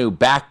anyone who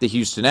backed the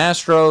Houston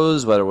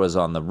Astros, whether it was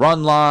on the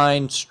run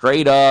line,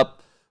 straight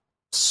up,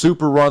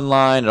 super run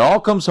line. It all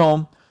comes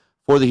home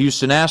for the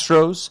Houston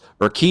Astros.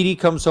 Urquidy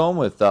comes home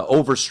with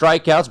over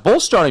strikeouts.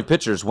 Both starting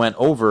pitchers went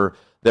over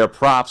their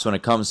props when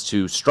it comes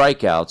to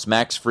strikeouts.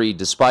 Max Fried,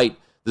 despite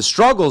the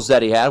struggles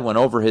that he had, went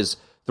over his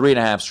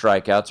 3.5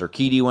 strikeouts.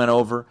 Urquidy went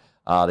over.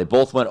 They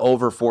both went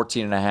over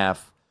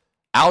 14.5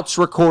 outs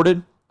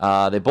recorded.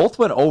 They both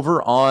went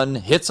over on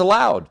hits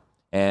allowed,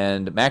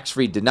 and Max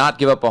Fried did not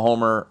give up a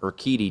homer.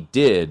 Urquidy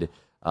did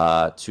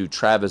to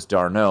Travis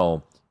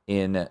d'Arnaud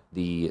in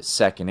the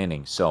second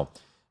inning. So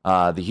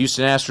the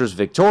Houston Astros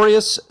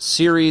victorious.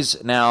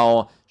 Series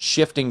now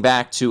shifting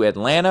back to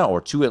Atlanta, or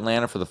to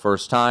Atlanta for the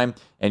first time.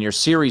 And your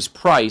series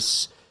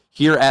price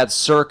here at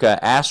Circa,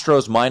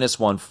 Astros minus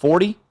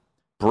 140,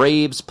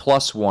 Braves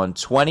plus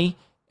 120,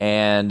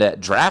 and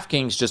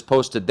DraftKings just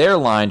posted their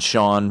line,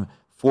 Sean,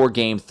 for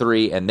Game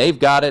 3, and they've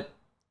got it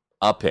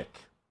a pick,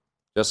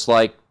 just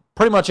like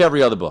pretty much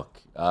every other book.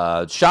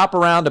 Shop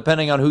around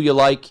depending on who you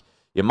like.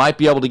 You might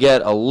be able to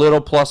get a little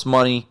plus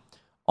money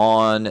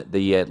on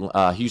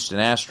the Houston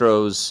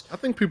Astros. I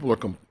think people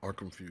are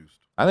confused.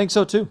 I think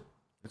so too.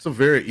 It's a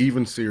very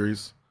even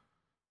series.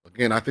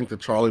 Again, I think the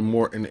Charlie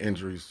Morton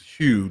injury is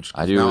huge.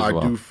 I do now as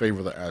well. I do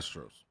favor the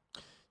Astros.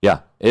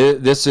 Yeah,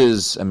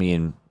 I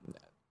mean,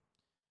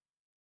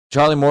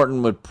 Charlie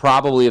Morton would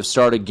probably have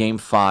started Game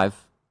 5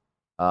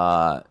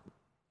 and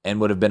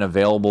would have been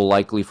available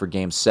likely for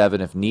Game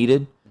 7 if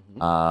needed.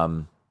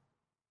 And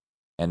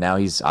now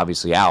he's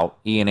obviously out.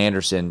 Ian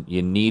Anderson,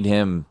 you need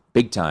him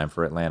big time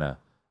for Atlanta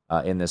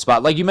in this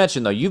spot. Like you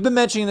mentioned, though, you've been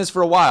mentioning this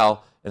for a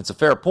while, and it's a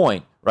fair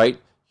point, right?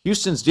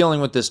 Houston's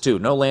dealing with this too.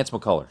 No Lance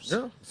McCullers.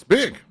 Yeah, it's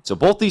big. So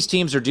both these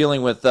teams are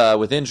dealing with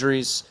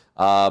injuries.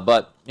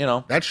 But, you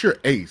know. That's your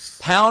ace.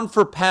 Pound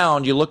for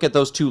pound, you look at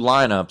those two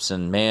lineups,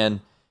 and,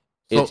 man,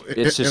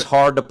 it's just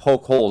hard to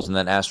poke holes in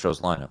that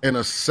Astros lineup. In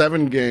a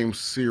 7-game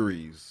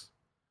series,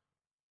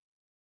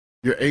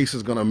 your ace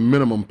is going to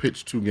minimum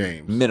pitch 2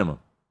 games. Minimum.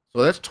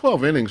 So that's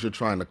 12 innings you're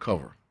trying to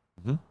cover.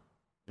 Mm-hmm.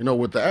 You know,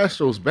 with the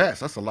Astros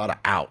bats, that's a lot of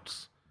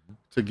outs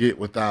to get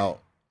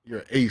without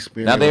your ace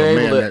being Now able to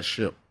man that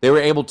ship. They were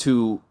able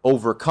to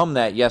overcome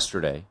that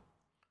yesterday.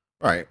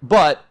 Right.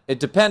 But it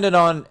depended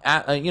on,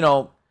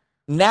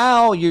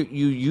 now you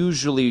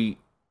usually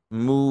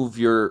move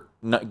your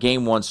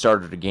Game 1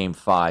 starter to Game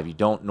 5. You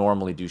don't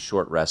normally do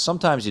short rest.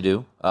 Sometimes you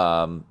do.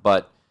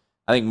 But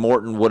I think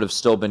Morton would have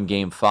still been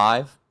Game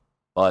 5.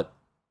 But,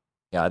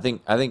 yeah, I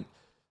think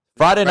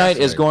Friday night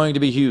is going to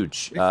be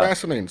huge. It's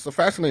fascinating. It's a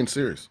fascinating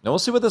series. Now we'll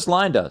see what this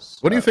line does.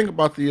 What do you think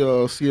about the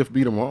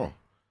CFB tomorrow?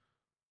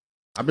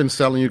 I've been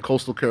selling you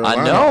Coastal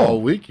Carolina I know.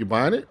 all week. You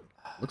buying it?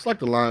 Looks like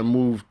the line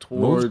moved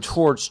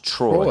towards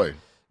Troy.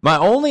 My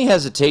only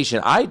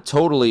hesitation, I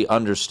totally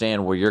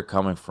understand where you're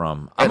coming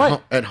from.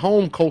 At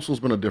home, Coastal's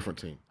been a different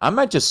team. I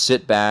might just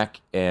sit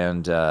back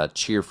and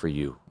cheer for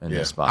you in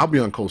this spot. I'll be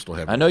on Coastal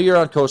heavy. I know you're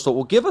on Coastal.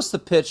 Well, give us the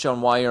pitch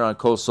on why you're on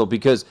Coastal,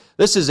 because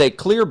this is a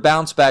clear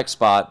bounce-back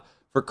spot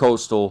for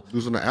Coastal.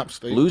 Losing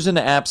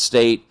to App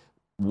State.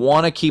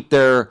 Want to keep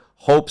their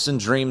hopes and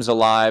dreams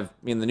alive.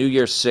 I mean, the New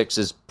Year's 6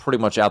 is pretty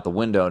much out the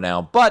window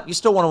now, but you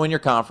still want to win your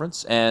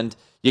conference, and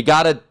you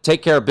got to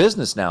take care of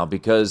business now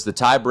because the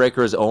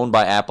tiebreaker is owned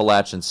by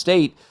Appalachian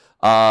State,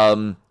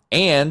 and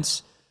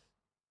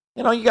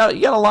you got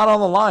a lot on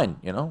the line,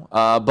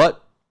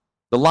 But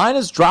the line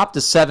has dropped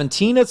to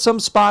 17 at some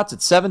spots.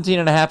 It's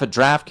 17.5 at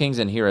DraftKings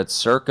and here at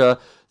Circa.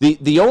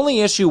 The only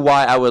issue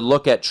why I would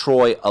look at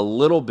Troy a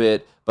little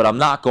bit, but I'm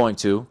not going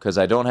to because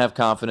I don't have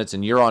confidence,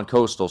 and you're on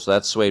Coastal, so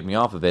that swayed me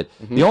off of it.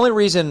 Mm-hmm. The only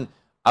reason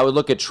I would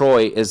look at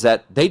Troy is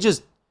that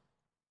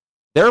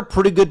they're a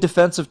pretty good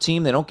defensive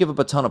team. They don't give up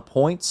a ton of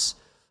points,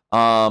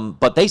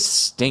 but they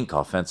stink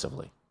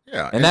offensively.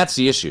 Yeah, and that's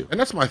the issue. And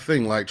that's my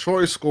thing. Like,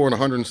 Troy's scoring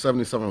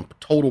 177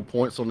 total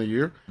points on the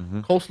year.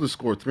 Mm-hmm. Coastal has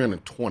scored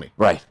 320.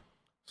 Right.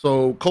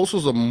 So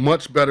Coastal's a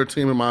much better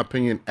team, in my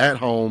opinion, at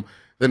home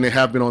than they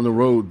have been on the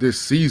road this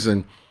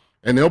season.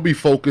 And they'll be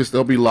focused.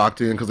 They'll be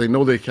locked in because they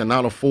know they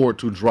cannot afford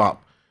to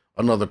drop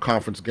another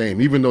conference game.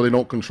 Even though they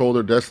don't control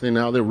their destiny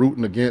now, they're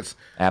rooting against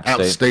App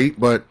State.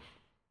 But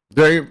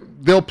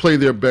they'll play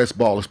their best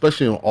ball,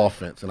 especially on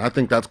offense. And I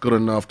think that's good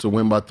enough to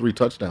win by 3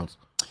 touchdowns.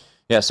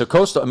 Yeah, so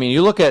Coastal, I mean,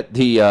 you look at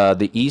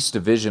the East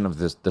Division of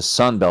the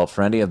Sun Belt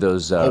for any of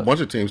those a whole bunch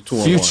of teams,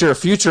 2-1.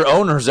 Future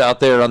owners out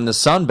there on the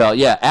Sun Belt.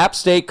 Yeah, App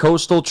State,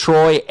 Coastal,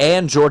 Troy,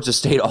 and Georgia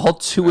State, all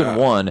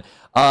 2-1.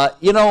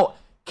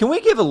 Can we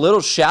give a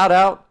little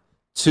shout-out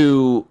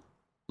to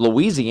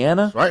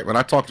Louisiana? That's right, when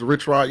I talked to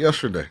Rich Rod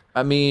yesterday.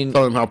 I mean,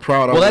 tell him how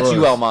proud I was. Well, that's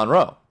UL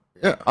Monroe.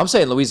 Yeah. I'm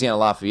saying Louisiana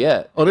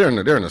Lafayette. Oh, they're in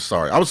the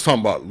sorry. I was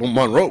talking about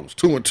Monroe's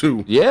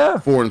 2-2. Yeah.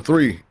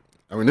 4-3.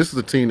 I mean, this is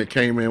a team that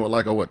came in with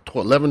like a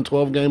 11,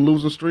 12 game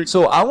losing streak.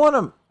 So I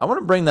want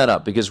to bring that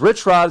up because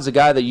Rich Rod is a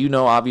guy that you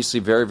know obviously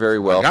very, very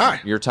well.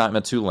 Your time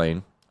at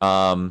Tulane.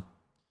 UL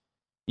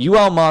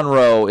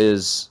Monroe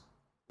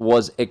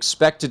was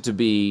expected to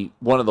be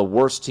one of the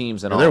worst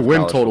teams in all. Their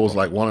win football. total was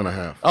like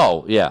 1.5.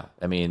 Oh yeah,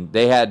 I mean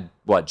they had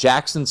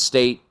Jackson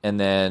State, and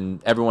then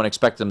everyone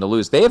expected them to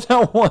lose. They have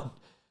now won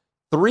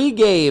 3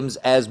 games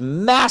as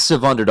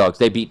massive underdogs.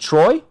 They beat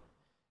Troy,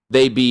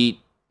 they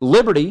beat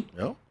Liberty,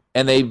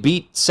 and they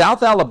beat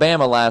South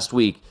Alabama last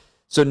week.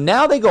 So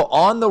now they go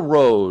on the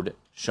road,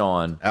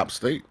 Sean. App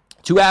State.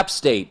 To App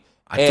State.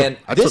 I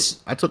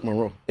took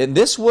Monroe. And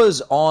this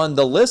was on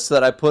the list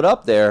that I put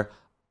up there.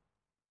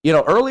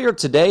 Earlier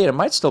today, and it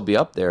might still be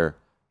up there,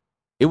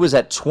 it was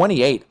at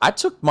 28. I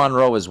took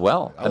Monroe as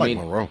well. I mean,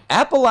 Monroe.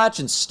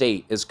 Appalachian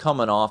State is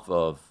coming off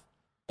of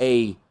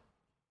a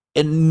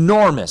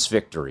enormous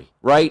victory,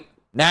 right?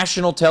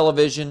 National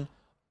television,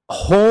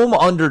 home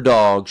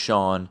underdog,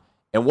 Sean.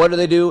 And what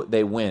do?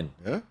 They win.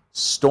 Yeah.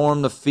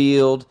 Storm the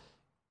field.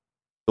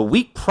 The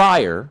week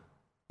prior,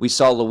 we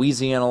saw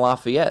Louisiana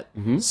Lafayette.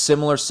 Mm-hmm.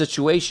 Similar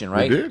situation,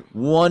 right? They did.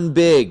 Won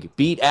big,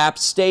 beat App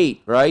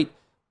State, right?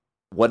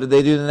 What did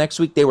they do the next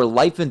week? They were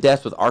life and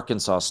death with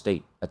Arkansas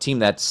State, a team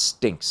that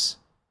stinks.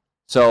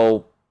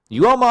 So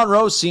UL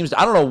Monroe seems,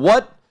 I don't know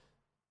what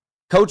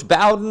Coach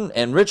Bowden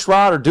and Rich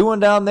Rod are doing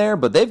down there,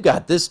 but they've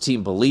got this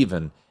team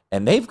believing,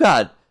 and they've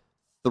got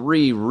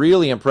 3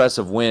 really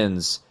impressive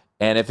wins.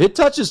 And if it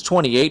touches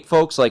 28,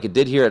 folks, like it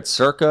did here at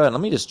Circa, and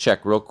let me just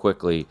check real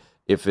quickly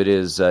if it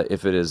is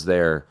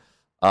there.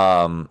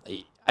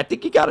 I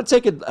think you got to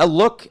take a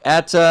look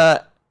at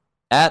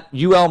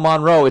UL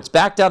Monroe. It's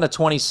back down to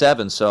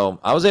 27, so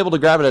I was able to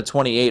grab it at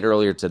 28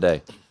 earlier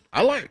today.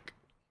 I like.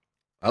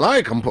 Come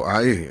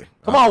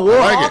on,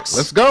 Warhawks.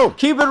 Let's go.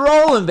 Keep it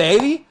rolling,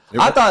 baby.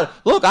 I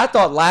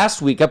thought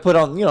last week I put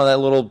on, that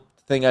little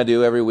thing I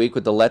do every week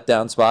with the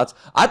letdown spots.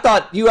 I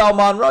thought UL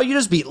Monroe, you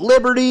just beat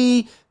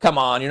Liberty. Come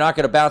on, you're not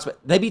going to bounce. But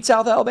they beat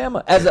South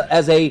Alabama as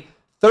a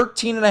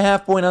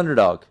 13.5-point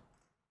underdog.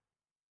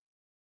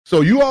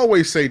 So you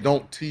always say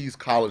don't tease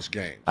college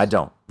games. I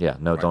don't. Yeah,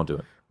 no, right. Don't do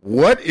it.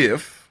 What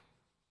if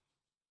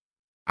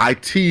I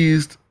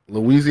teased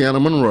Louisiana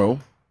Monroe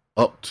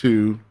up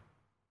to,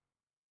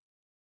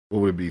 what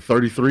would it be,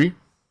 33,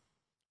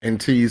 and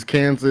teased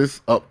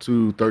Kansas up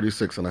to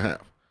 36.5,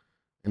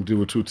 and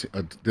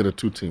did a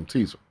two-team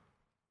teaser?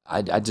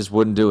 I just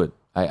wouldn't do it.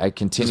 I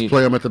continue. Just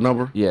play them at the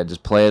number? Yeah,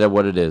 just play it at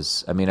what it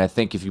is. I mean, I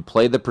think if you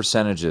play the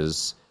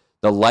percentages,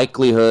 the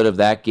likelihood of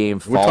that game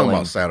falling. We're talking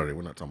about Saturday.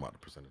 We're not talking about the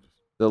percentages.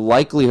 The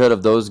likelihood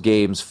of those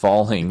games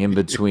falling in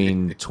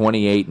between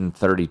 28 and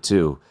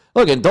 32.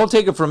 Look, and don't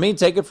take it from me.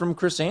 Take it from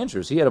Chris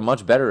Andrews. He had a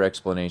much better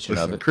explanation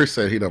of it. Chris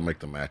said he don't make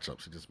the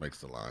matchups. He just makes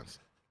the lines.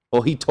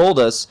 Well, he told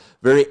us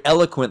very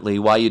eloquently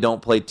why you don't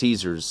play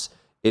teasers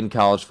in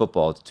college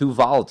football. It's too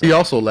volatile. He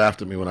also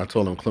laughed at me when I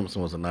told him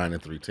Clemson was a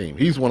 9-3 team.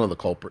 He's one of the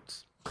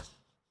culprits.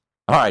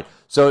 All right.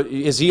 So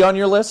is he on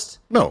your list?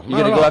 No. You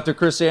going to go after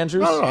Chris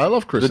Andrews? No, I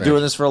love Chris Andrews. Been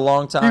doing this for a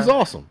long time. He's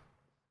awesome.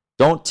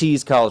 Don't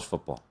tease college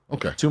football.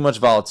 Okay. Too much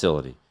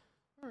volatility.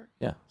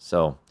 Yeah.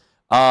 So,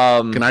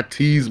 can I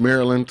tease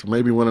Maryland to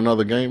maybe win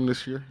another game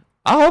this year?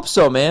 I hope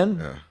so, man.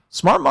 Yeah.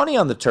 Smart money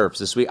on the Terps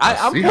this week.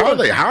 How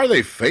are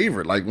they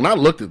favored? Like, when I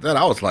looked at that,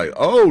 I was like,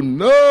 oh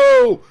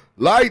no,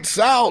 lights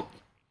out.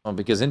 Oh,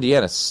 because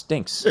Indiana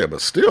stinks. Yeah,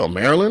 but still,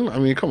 Maryland. I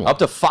mean, come on. Up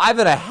to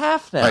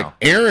 5.5 now. Like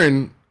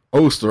Aaron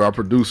Oster, our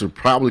producer,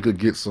 probably could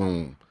get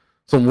some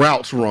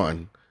routes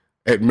run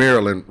at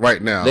Maryland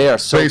right now. They are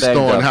so based on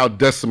up. How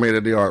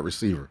decimated they are at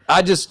receiver.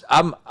 I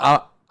don't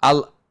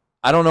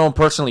know him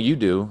personally. You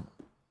do.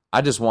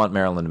 I just want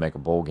Maryland to make a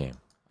bowl game.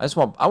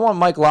 I want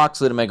Mike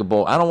Locksley to make a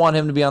bowl. I don't want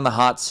him to be on the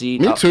hot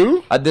seat. Me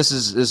too. This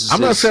is.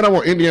 I'm not saying I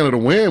want Indiana to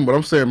win, but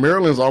I'm saying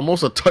Maryland's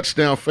almost a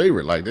touchdown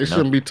favorite. Like they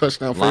shouldn't be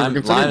touchdown favorite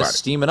against anybody. Is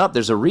steaming up.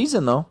 There's a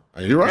reason though.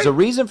 You're right. There's a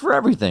reason for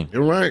everything.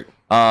 You're right.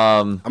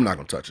 I'm not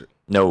gonna touch it.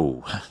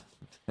 No.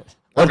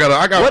 I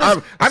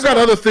got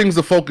other things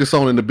to focus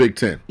on in the Big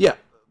Ten. Yeah.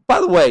 By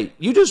the way,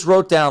 you just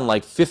wrote down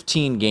like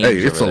 15 games. Hey,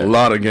 it's a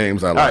lot of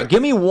games I like. All right,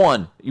 give me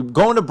one. You're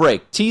going to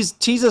break.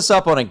 Tease us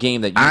up on a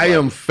game that you I like.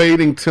 am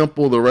fading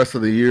Temple the rest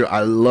of the year. I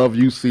love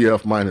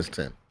UCF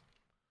 -10.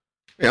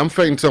 Yeah, I'm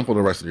fading Temple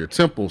the rest of the year.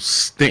 Temple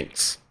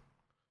stinks.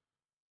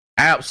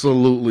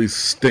 Absolutely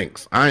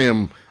stinks. I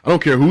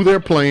don't care who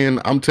they're playing.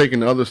 I'm taking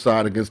the other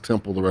side against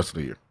Temple the rest of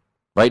the year.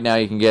 Right now,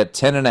 you can get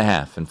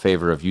 10.5 in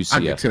favor of UCF. I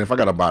get 10. If I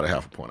got to buy it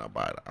 0.5 point, I'll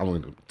buy it. I'm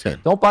going to do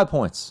 10. Don't buy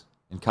points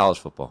in college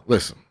football.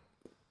 Listen.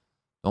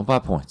 Don't buy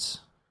points.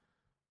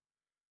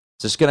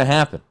 It's just going to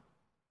happen.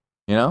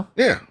 You know?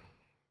 Yeah.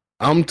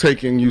 I'm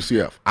taking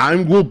UCF. I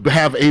will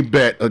have a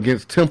bet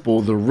against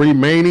Temple the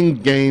remaining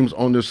games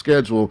on their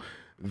schedule.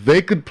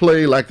 They could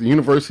play like the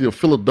University of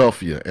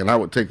Philadelphia, and I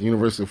would take the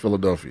University of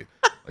Philadelphia.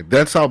 Like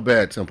that's how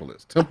bad Temple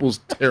is. Temple's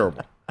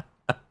terrible.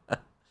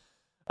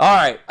 All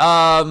right.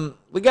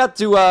 We got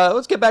to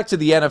let's get back to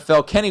the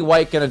NFL. Kenny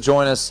White going to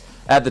join us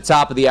at the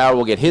top of the hour.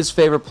 We'll get his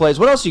favorite plays.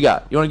 What else you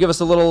got? You want to give us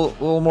a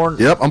little more?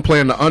 Yep, I'm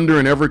playing the under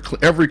in every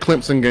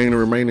Clemson game the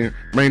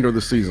remainder of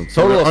the season.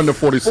 So total under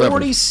 47.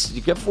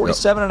 You get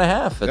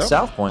 47.5 at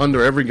South Point.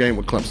 Under every game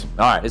with Clemson.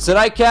 All right, it's the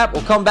nightcap.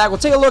 We'll come back. We'll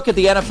take a look at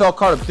the NFL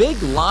card. A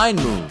big line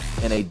move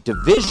in a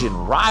division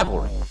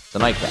rivalry. The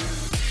nightcap.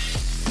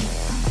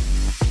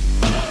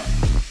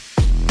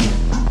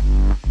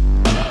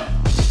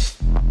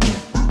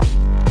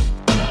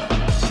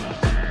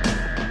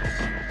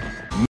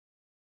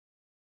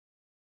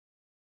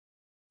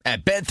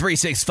 At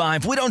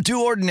Bet365, we don't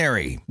do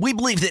ordinary. We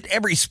believe that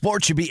every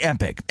sport should be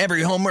epic.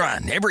 Every home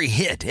run, every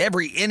hit,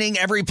 every inning,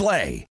 every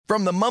play.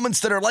 From the moments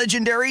that are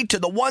legendary to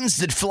the ones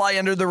that fly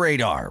under the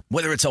radar.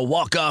 Whether it's a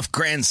walk-off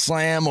grand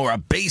slam or a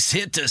base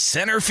hit to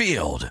center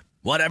field.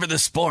 Whatever the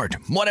sport,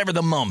 whatever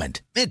the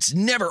moment. It's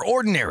never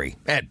ordinary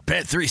at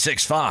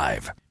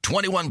Bet365.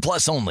 21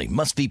 plus only.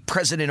 Must be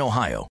present in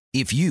Ohio.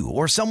 If you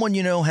or someone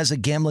you know has a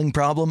gambling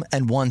problem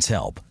and wants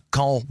help,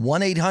 call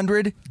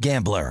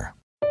 1-800-GAMBLER.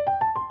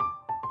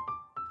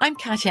 I'm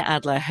Katya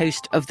Adler,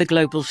 host of The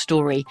Global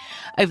Story.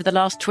 Over the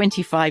last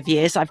 25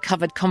 years, I've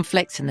covered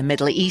conflicts in the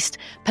Middle East,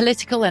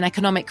 political and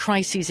economic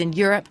crises in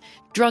Europe,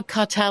 drug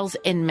cartels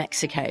in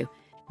Mexico.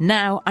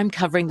 Now I'm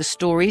covering the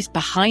stories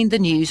behind the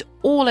news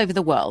all over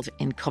the world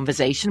in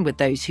conversation with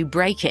those who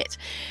break it.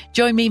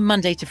 Join me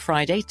Monday to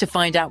Friday to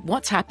find out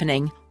what's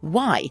happening,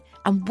 why,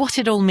 and what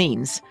it all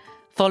means.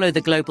 Follow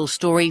The Global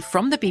Story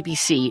from the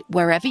BBC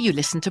wherever you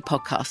listen to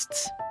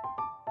podcasts.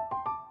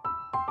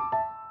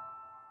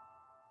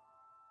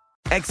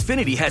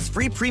 Xfinity has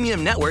free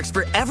premium networks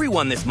for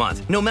everyone this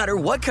month, no matter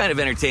what kind of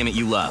entertainment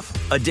you love.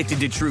 Addicted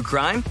to true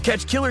crime?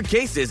 Catch killer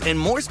cases and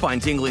more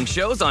spine-tingling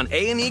shows on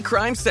A&E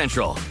Crime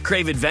Central.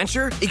 Crave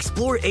adventure?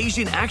 Explore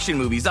Asian action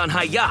movies on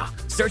Hi-Ya.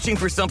 Searching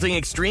for something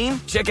extreme?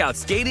 Check out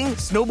skating,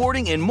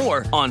 snowboarding, and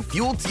more on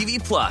Fuel TV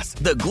Plus,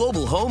 the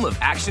global home of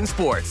action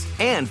sports.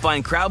 And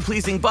find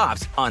crowd-pleasing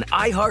bops on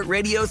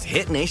iHeartRadio's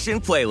Hit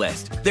Nation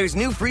playlist. There's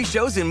new free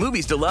shows and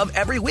movies to love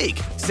every week.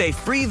 Say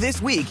free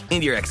this week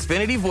in your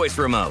Xfinity voice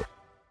remote.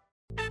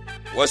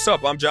 What's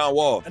up? I'm John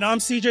Wall. And I'm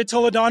CJ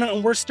Toledano,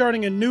 and we're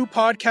starting a new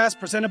podcast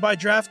presented by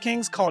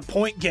DraftKings called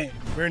Point Game.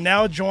 We're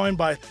now joined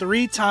by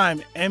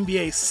three-time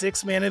NBA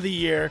Sixth Man of the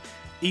Year,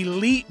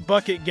 elite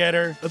bucket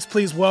getter. Let's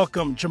please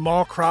welcome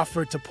Jamal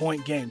Crawford to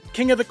Point Game.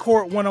 King of the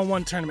Court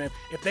one-on-one tournament.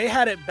 If they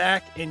had it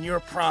back in your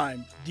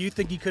prime, do you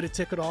think you could have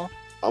took it all?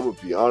 I'm going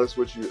to be honest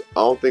with you.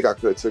 I don't think I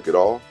could have took it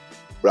all,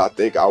 but I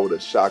think I would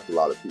have shocked a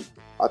lot of people.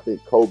 I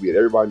think Kobe and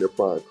everybody in their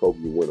prime, Kobe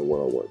would win a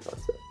one-on-one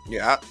contest.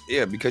 Yeah,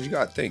 because you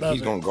got to think.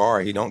 He's going to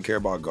guard. He don't care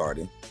about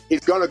guarding. He's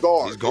going to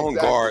guard. He's going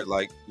to guard.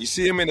 Like, you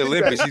see him in the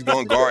Olympics, he's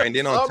going to guard. And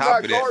then on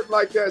top of that. I'm not guarding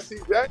like that,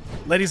 CJ.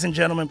 Ladies and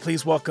gentlemen,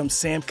 please welcome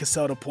Sam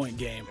Cassell to Point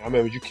Game. I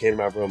remember you came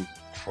out from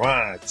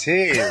crying,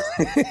 tears.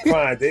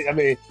 Crying. I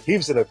mean, he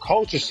was in a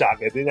culture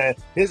shock. And then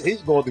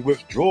he's going through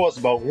withdrawals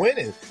about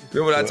winning.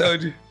 Remember what I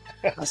told you?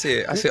 I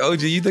said,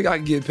 OG, you think I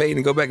can get paid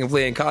and go back and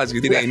play in college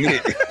because it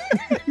ain't it?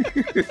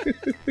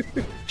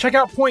 Check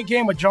out Point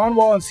Game with John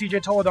Wall and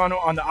CJ Toledano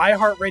on the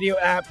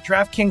iHeartRadio app,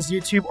 DraftKings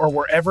YouTube, or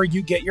wherever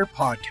you get your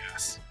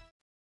podcasts.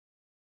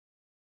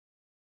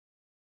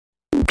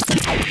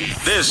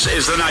 This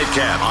is the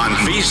Nightcap on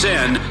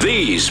VSiN,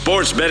 the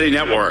Sports Betting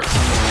Network.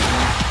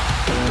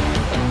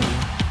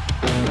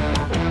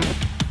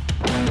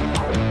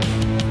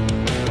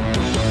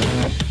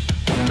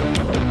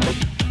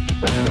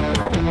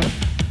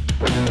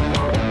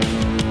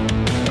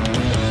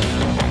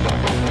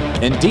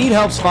 Indeed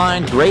helps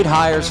find great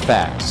hires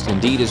fast.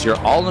 Indeed is your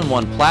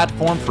all-in-one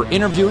platform for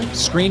interviewing,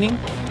 screening,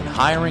 and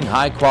hiring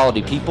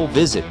high-quality people.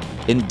 Visit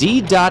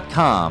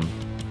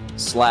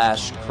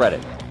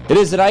Indeed.com/credit. It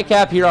is the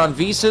Nightcap here on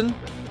VSiN.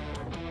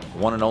 The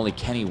one and only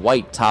Kenny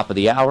White, top of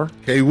the hour.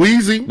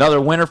 K-Weezy. Another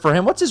winner for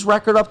him. What's his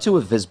record up to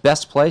with his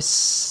best play?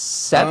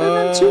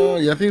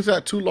 7-2? Yeah, I think he's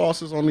got 2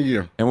 losses on the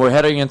year. And we're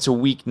heading into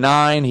week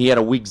 9. He had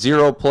a week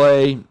 0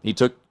 play. He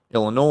took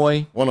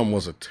Illinois. One of them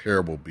was a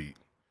terrible beat.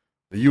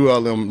 The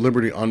ULM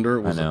Liberty under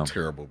was a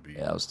terrible beat.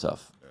 Yeah, that was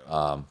tough.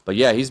 But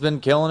yeah, he's been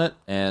killing it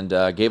and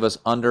gave us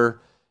under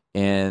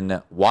in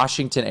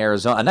Washington,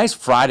 Arizona. A nice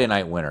Friday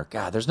night winner.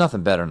 God, there's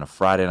nothing better than a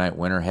Friday night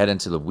winner. Head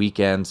into the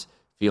weekend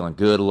feeling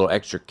good, a little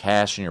extra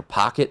cash in your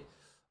pocket.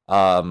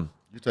 You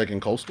taking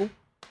Coastal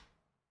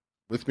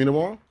with me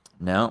tomorrow?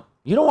 No.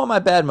 You don't want my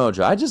bad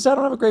mojo. I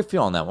don't have a great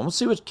feel on that one. We'll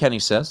see what Kenny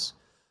says.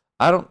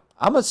 I'm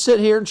going to sit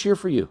here and cheer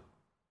for you.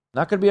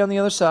 Not going to be on the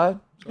other side.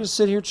 I'm going to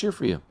sit here and cheer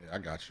for you. Yeah, I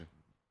got you.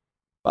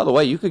 By the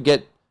way, you could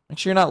make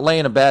sure you're not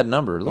laying a bad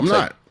number. I'm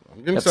not.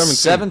 I'm getting 17.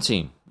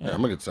 17. Yeah, I'm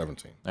going to get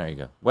 17. There you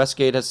go.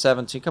 Westgate has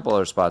 17. A couple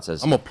other spots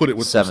has 17. I'm going to put it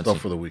with some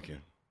stuff for the weekend.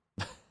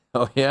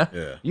 Oh, yeah?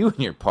 Yeah. You and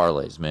your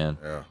parlays, man.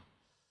 Yeah.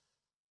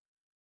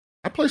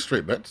 I play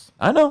straight bets.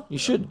 I know. You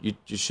should. You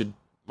should.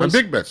 My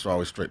big bets are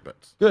always straight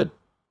bets. Good.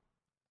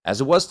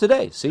 As it was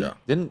today. See? Yeah.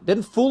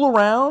 Didn't fool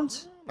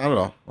around. Not at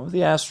all. Went with the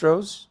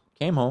Astros.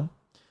 Came home.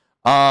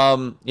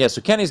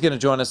 So Kenny's going to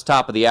join us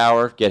top of the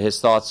hour, get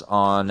his thoughts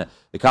on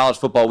the college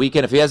football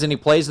weekend. If he has any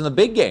plays in the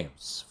big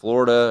games,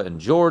 Florida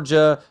and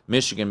Georgia,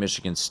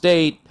 Michigan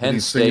State, Penn State. Did he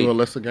send you a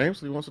list of games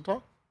that he wants to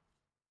talk?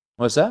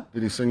 What's that?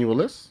 Did he send you a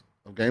list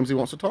of games he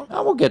wants to talk?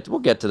 We'll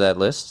get to that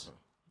list.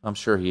 I'm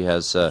sure he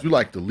has. You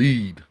like to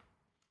lead.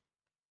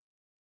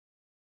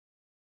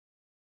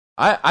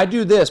 I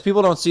do this.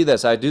 People don't see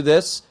this. I do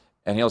this,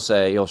 and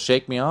he'll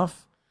shake me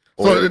off.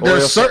 So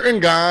there's certain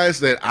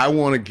guys that I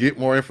want to get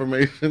more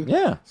information.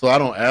 Yeah. So I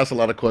don't ask a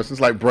lot of questions.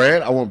 Like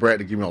Brad, I want Brad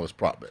to give me all his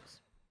prop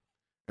bets.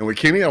 And with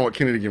Kenny, I want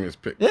Kenny to give me his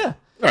pick. Yeah.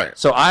 All right.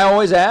 So I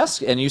always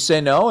ask, and you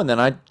say no, and then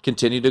I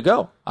continue to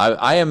go.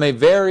 I am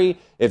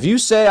if you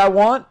say I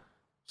want,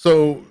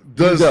 so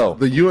does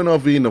the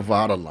UNLV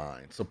Nevada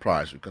line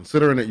surprise you,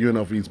 considering that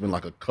UNLV's been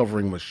like a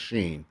covering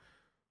machine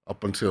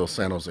up until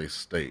San Jose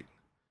State?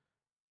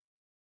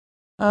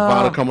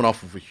 Nevada coming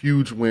off of a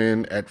huge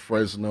win at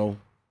Fresno.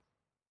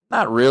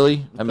 Not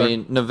really. Okay. I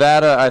mean,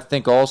 Nevada, I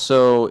think,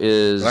 also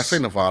is... Did I say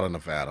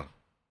Nevada?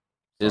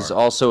 Is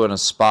also in a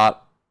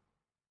spot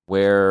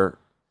where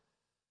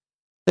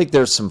I think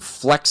there's some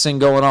flexing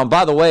going on.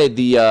 By the way,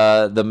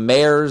 the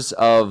mayors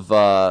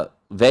of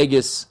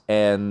Vegas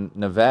and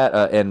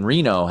Nevada and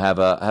Reno have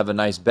a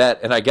nice bet,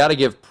 and I got to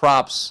give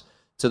props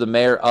to the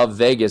mayor of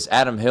Vegas,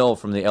 Adam Hill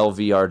from the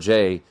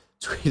LVRJ,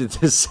 tweeted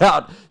this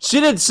out. She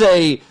didn't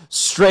say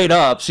straight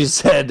up. She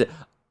said,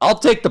 I'll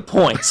take the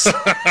points.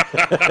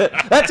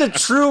 That's a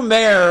true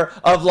mayor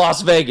of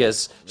Las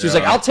Vegas. She's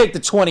like, I'll take the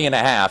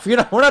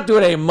 20.5. We're not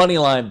doing any money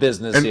line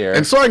business here.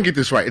 And so I can get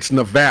this right. It's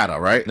Nevada,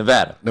 right?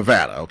 Nevada.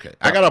 Okay.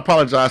 Yeah. I got to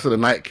apologize to the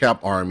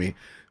Nightcap Army.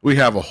 We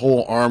have a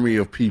whole army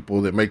of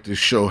people that make this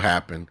show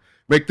happen.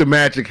 make the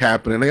magic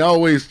happen. And they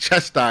always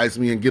chastise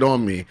me and get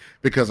on me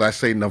because I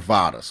say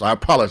Nevada. So I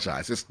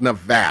apologize. It's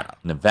Nevada.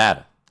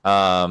 Nevada.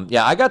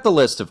 Yeah, I got the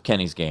list of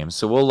Kenny's games,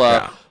 so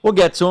we'll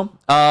get to them.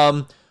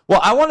 Well,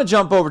 I want to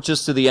jump over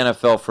just to the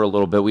NFL for a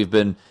little bit. We've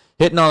been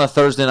hitting on a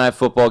Thursday night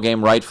football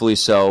game, rightfully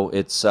so.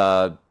 It's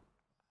I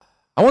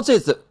won't say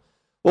it's the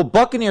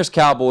Buccaneers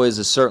Cowboys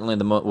is certainly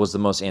was the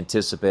most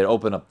anticipated.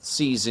 Open up the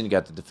season, you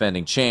got the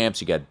defending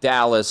champs, you got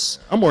Dallas.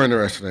 I'm more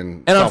interested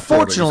in. And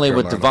unfortunately,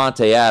 with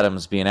Devontae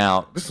Adams being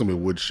out, this is gonna be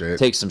woodshed.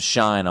 Take some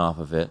shine off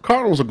of it.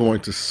 Cardinals are going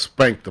to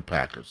spank the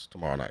Packers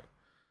tomorrow night.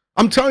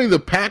 I'm telling you, the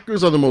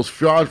Packers are the most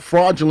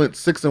fraudulent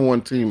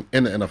 6-1 team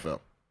in the NFL.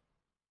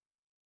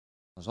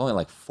 There's only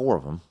like 4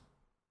 of them.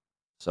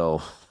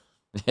 So,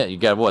 yeah, you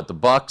got what? The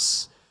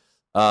Bucks.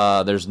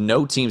 There's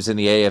no teams in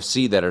the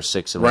AFC that are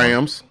 6-1.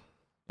 Rams.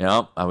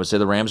 Yeah, I would say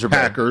the Rams are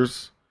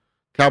Packers.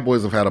 Better.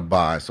 Cowboys have had a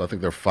bye, so I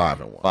think they're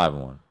 5-1.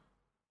 5-1.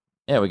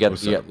 Yeah, we got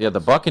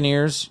the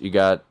Buccaneers. You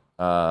got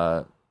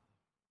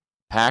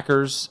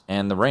Packers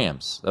and the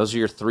Rams. Those are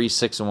your 3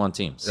 6-1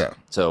 teams. Yeah.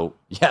 So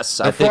yes,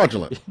 they're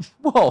fraudulent.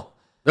 Well,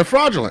 they're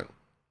fraudulent.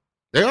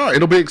 They are.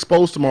 It'll be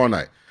exposed tomorrow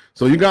night.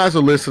 So you guys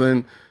are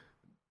listening.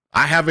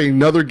 I have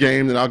another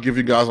game that I'll give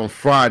you guys on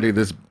Friday.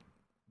 This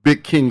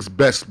Big King's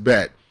best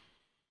bet.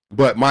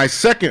 But my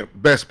second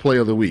best play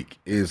of the week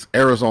is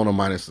Arizona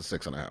minus the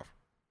 6.5.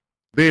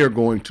 They are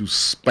going to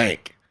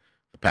spank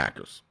the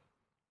Packers.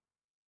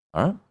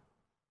 All right.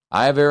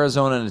 I have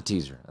Arizona in a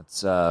teaser.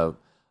 That's I'm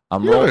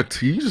rolling. A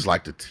tease. You just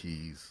like to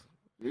tease.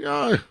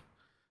 Yeah.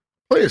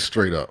 Play it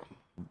straight up.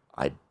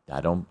 I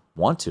don't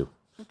want to.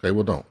 Okay,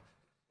 well don't.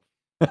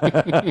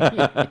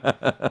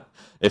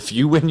 If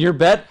you win your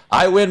bet,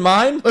 I win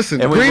mine.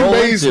 Listen, Green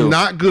Bay's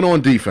not good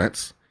on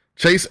defense.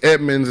 Chase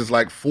Edmonds is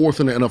like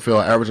 4th in the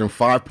NFL, averaging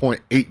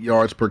 5.8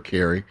 yards per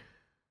carry.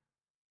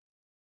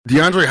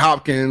 DeAndre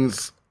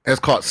Hopkins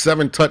has caught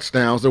 7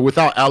 touchdowns. They're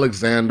without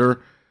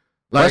Alexander.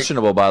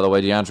 Questionable, by the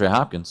way, DeAndre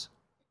Hopkins.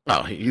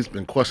 Oh, he's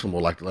been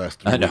questionable like the last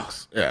 3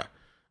 weeks. Yeah.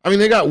 I mean,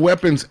 they got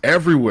weapons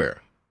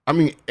everywhere. I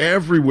mean,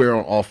 everywhere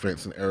on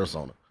offense in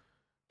Arizona.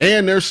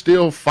 And they're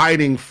still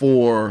fighting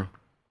for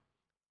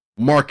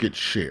market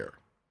share.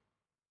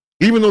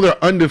 Even though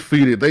they're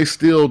undefeated, they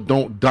still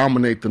don't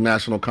dominate the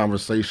national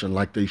conversation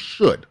like they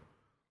should.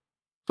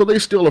 So they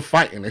still are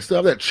fighting. They still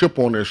have that chip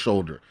on their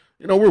shoulder.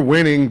 You know, we're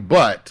winning,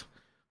 but,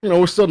 you know,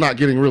 we're still not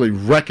getting really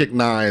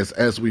recognized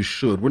as we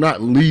should. We're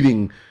not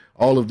leading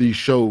all of these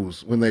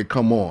shows when they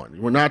come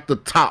on. We're not the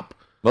top.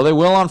 Well, they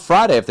will on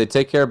Friday if they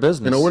take care of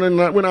business. You know, we're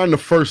not in the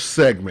first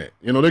segment.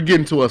 You know, they're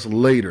getting to us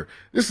later.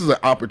 This is an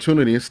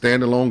opportunity, a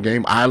standalone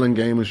game, island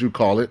game as you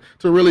call it,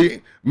 to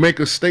really make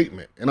a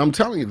statement. And I'm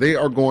telling you, they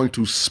are going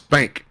to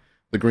spank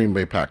the Green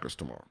Bay Packers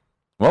tomorrow.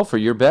 Well, for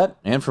your bet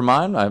and for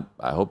mine,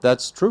 I hope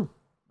that's true.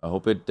 I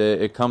hope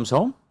it comes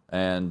home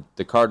and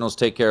the Cardinals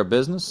take care of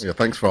business. Yeah,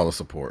 thanks for all the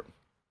support.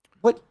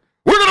 What?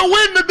 We're going to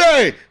win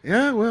today!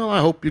 Yeah, well, I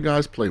hope you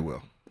guys play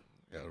well.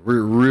 Yeah,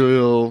 we're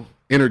real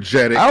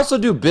energetic. I also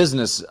do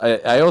business.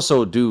 I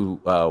also do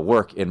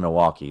work in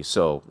Milwaukee.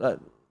 So,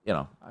 you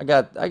know, I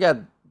got.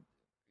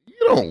 You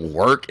don't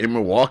work in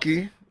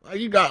Milwaukee.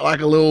 You got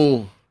like a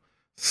little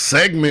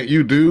segment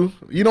you do.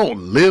 You don't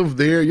live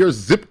there. Your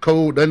zip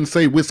code doesn't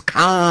say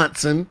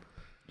Wisconsin.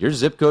 Your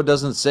zip code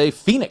doesn't say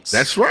Phoenix.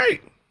 That's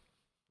right.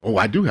 Oh,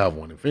 I do have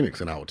one in Phoenix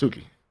in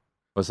Ahwatukee.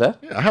 What's that?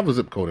 Yeah, I have a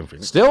zip code in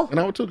Phoenix. Still? In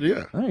Ahwatukee,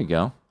 yeah. There you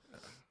go.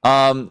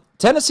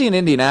 Tennessee and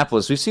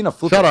Indianapolis. We've seen a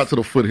flip. Shout out to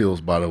the Foothills,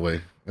 by the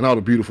way. And all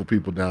the beautiful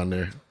people down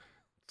there.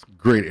 It's a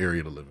great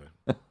area to live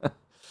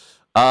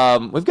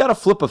in. We've got a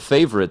flip of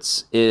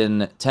favorites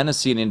in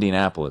Tennessee and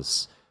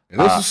Indianapolis.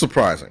 And this is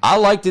surprising. I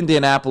liked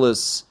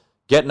Indianapolis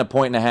getting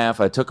 1.5.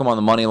 I took them on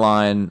the money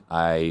line.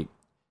 I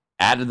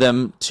added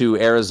them to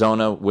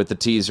Arizona with the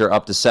teaser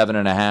up to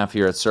 7.5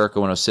 here at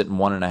Circa when I was sitting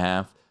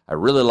 1.5. I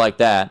really like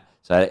that.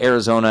 So I had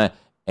Arizona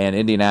and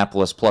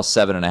Indianapolis plus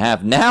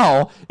 7.5.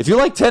 Now, if you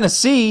like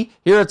Tennessee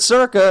here at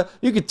Circa,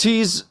 you could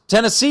tease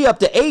Tennessee up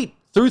to 8.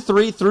 Through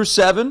 3, through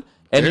 7,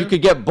 and you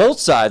could get both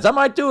sides. I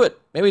might do it.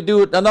 Maybe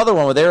do another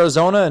one with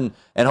Arizona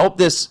and hope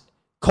this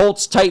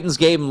Colts-Titans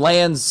game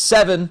lands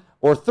 7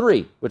 or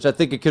 3, which I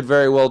think it could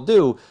very well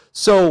do.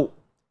 So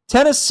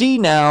Tennessee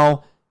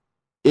now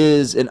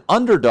is an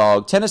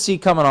underdog. Tennessee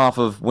coming off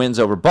of wins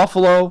over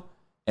Buffalo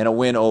and a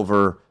win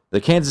over the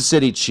Kansas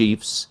City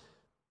Chiefs.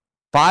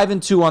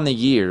 5-2 on the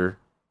year,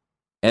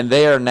 and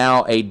they are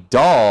now a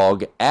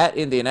dog at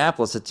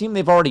Indianapolis, a team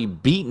they've already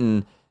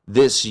beaten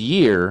this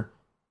year.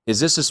 Is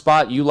this a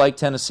spot you like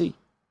Tennessee?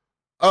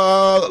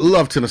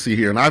 Love Tennessee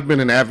here, and I've been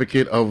an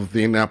advocate of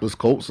the Indianapolis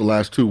Colts the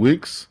last 2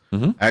 weeks.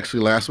 Mm-hmm.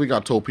 Actually, last week I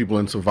told people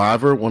in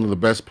Survivor one of the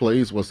best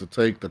plays was to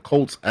take the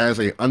Colts as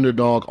a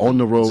underdog on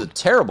the road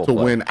to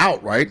win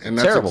outright, and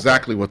that's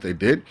exactly what they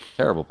did.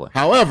 Terrible play.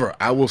 However,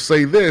 I will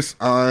say this,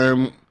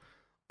 I'm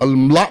a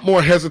lot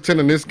more hesitant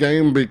in this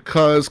game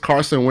because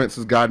Carson Wentz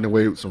has gotten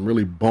away with some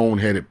really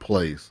boneheaded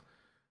plays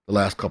the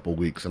last couple of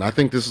weeks. And I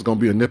think this is going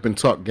to be a nip and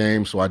tuck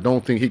game, so I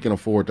don't think he can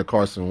afford the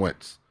Carson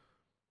Wentz.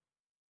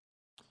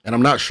 And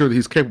I'm not sure that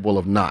he's capable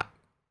of not.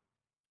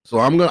 So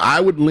I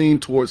would lean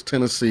towards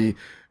Tennessee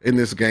in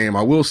this game.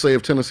 I will say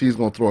if Tennessee is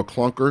going to throw a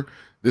clunker,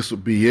 this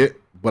would be it.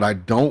 But I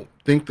don't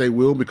think they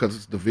will because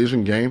it's a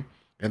division game.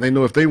 And they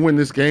know if they win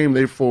this game,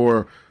 they,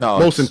 for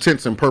most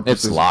intents and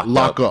purposes,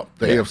 lock up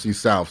the AFC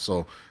South.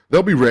 So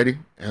they'll be ready.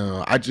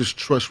 I just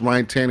trust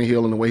Ryan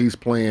Tannehill in the way he's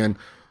playing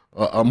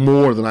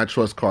more than I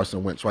trust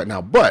Carson Wentz right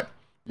now. But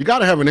you got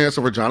to have an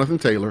answer for Jonathan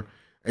Taylor,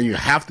 and you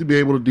have to be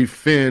able to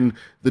defend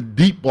the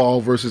deep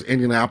ball versus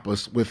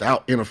Indianapolis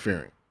without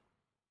interfering.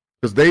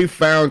 Because they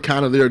found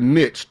kind of their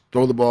niche,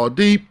 throw the ball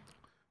deep,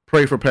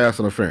 pray for pass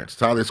interference. It's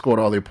how they scored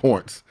all their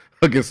points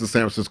against the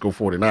San Francisco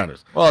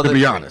 49ers, to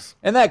be honest.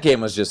 And that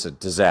game was just a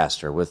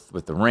disaster with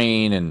the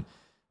rain. And,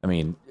 I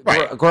mean,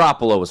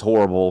 Garoppolo was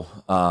horrible.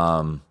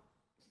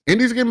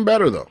 Indy's getting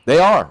better, though. They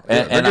are.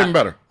 They're getting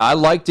better. I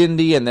liked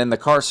Indy, and then the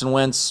Carson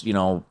Wentz,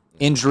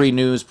 injury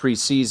news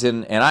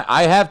preseason. And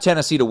I have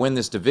Tennessee to win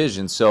this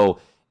division. So,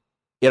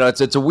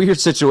 it's a weird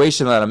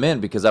situation that I'm in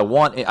because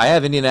I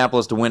have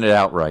Indianapolis to win it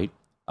outright.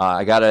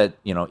 I got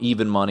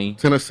even money.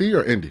 Tennessee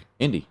or Indy?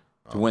 Indy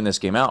to win this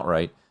game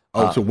outright.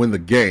 To win the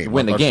game. To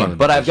win the game.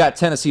 But I've got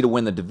Tennessee to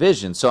win the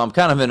division. So I'm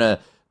kind of in a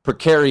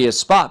precarious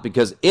spot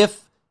because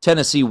if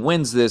Tennessee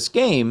wins this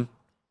game,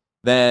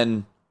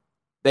 then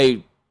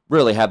they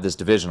really have this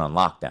division on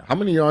lockdown. How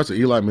many yards did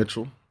Eli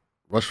Mitchell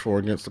rush for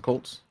against the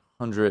Colts?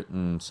 100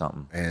 and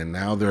something. And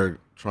now they're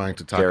trying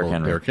to tackle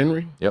Derrick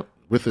Henry. Yep.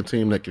 With a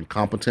team that can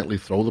competently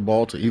throw the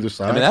ball to either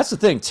side. I mean, that's the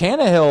thing.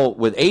 Tannehill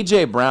with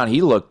A.J. Brown,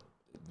 he looked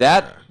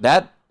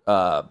that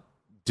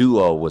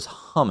duo was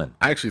humming.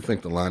 I actually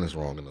think the line is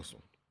wrong in this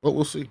one, but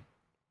we'll see.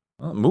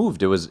 Well, it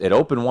moved. It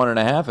opened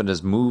 1.5 and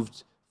just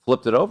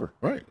flipped it over.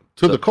 Right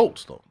to the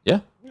Colts though. Yeah.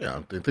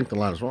 Yeah, they think the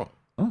line is wrong.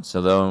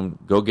 So then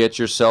go get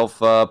yourself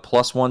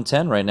plus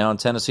 110 right now in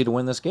Tennessee to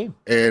win this game.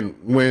 And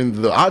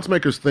when the odds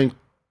makers think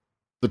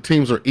the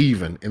teams are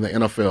even in the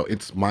NFL,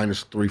 it's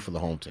 -3 for the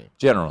home team.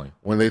 Generally.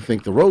 When they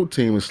think the road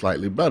team is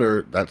slightly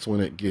better, that's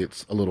when it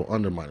gets a little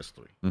under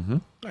 -3. Mm-hmm.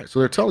 All right, so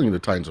they're telling you the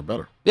Titans are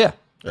better. Yeah.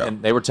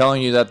 And they were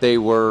telling you that they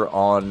were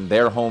on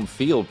their home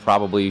field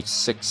probably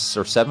 6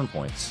 or 7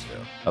 points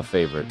of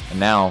favorite. And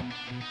now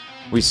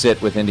we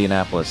sit with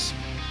Indianapolis.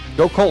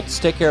 Go Colts.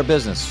 Take care of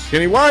business.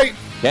 Kenny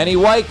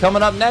White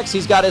coming up next.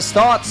 He's got his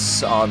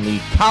thoughts on the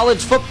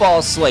college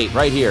football slate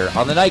right here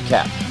on the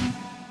Nightcap.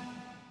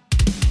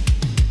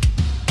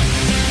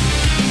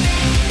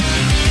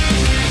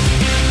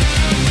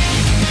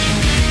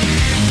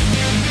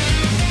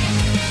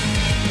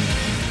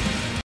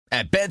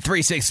 At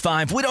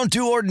Bet365, we don't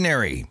do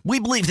ordinary. We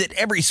believe that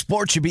every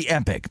sport should be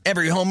epic.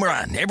 Every home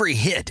run, every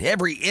hit,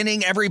 every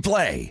inning, every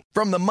play.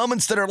 From the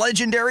moments that are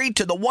legendary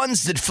to the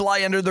ones that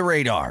fly under the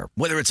radar.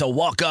 Whether it's a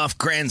walk-off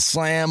grand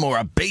slam or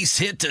a base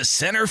hit to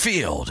center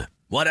field.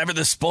 Whatever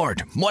the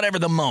sport, whatever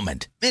the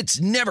moment.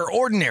 It's never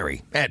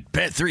ordinary at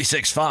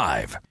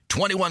Bet365.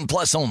 21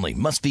 plus only.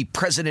 Must be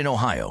present in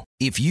Ohio.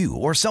 If you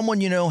or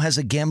someone you know has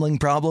a gambling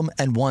problem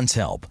and wants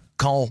help,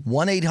 call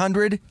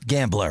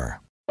 1-800-GAMBLER.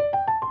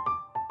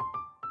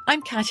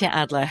 I'm Katya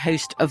Adler,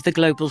 host of The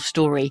Global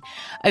Story.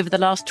 Over the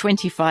last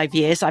 25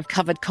 years, I've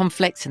covered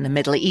conflicts in the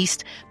Middle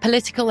East,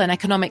 political and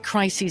economic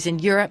crises in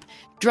Europe,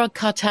 drug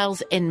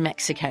cartels in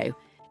Mexico.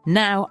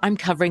 Now I'm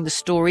covering the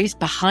stories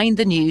behind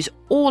the news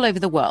all over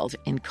the world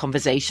in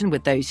conversation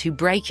with those who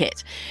break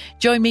it.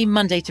 Join me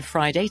Monday to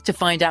Friday to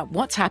find out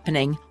what's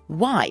happening,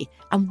 why,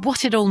 and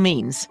what it all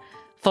means.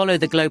 Follow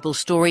The Global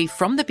Story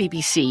from the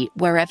BBC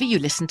wherever you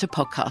listen to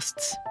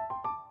podcasts.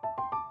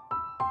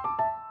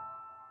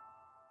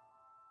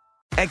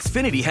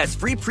 Xfinity has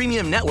free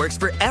premium networks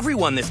for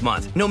everyone this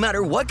month, no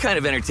matter what kind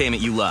of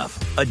entertainment you love.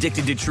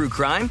 Addicted to true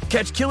crime?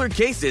 Catch killer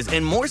cases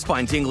and more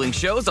spine-tingling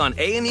shows on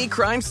A&E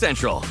Crime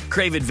Central.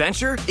 Crave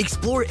adventure?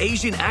 Explore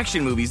Asian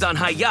action movies on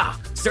Hi-YAH.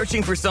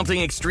 Searching for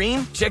something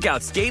extreme? Check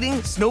out skating,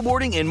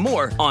 snowboarding, and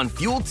more on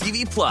Fuel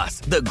TV Plus,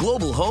 the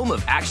global home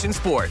of action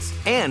sports.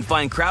 And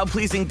find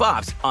crowd-pleasing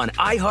bops on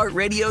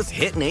iHeartRadio's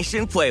Hit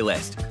Nation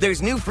playlist.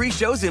 There's new free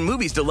shows and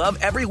movies to love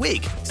every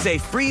week. Say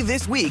free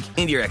this week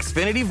in your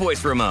Xfinity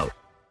voice remote.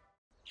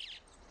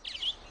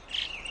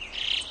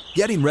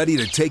 Getting ready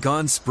to take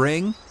on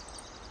spring?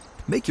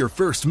 Make your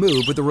first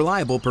move with the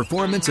reliable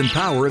performance and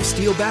power of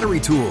Steel battery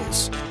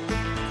tools.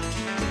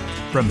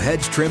 From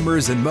hedge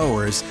trimmers and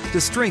mowers to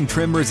string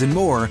trimmers and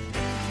more,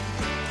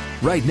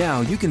 right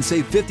now you can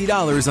save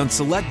 $50 on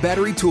select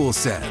battery tool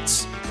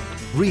sets.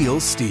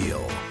 Real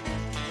Steel.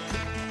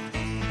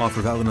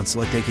 Offer valid on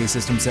select AK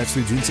system sets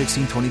through June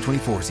 16,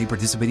 2024. See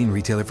participating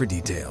retailer for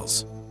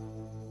details.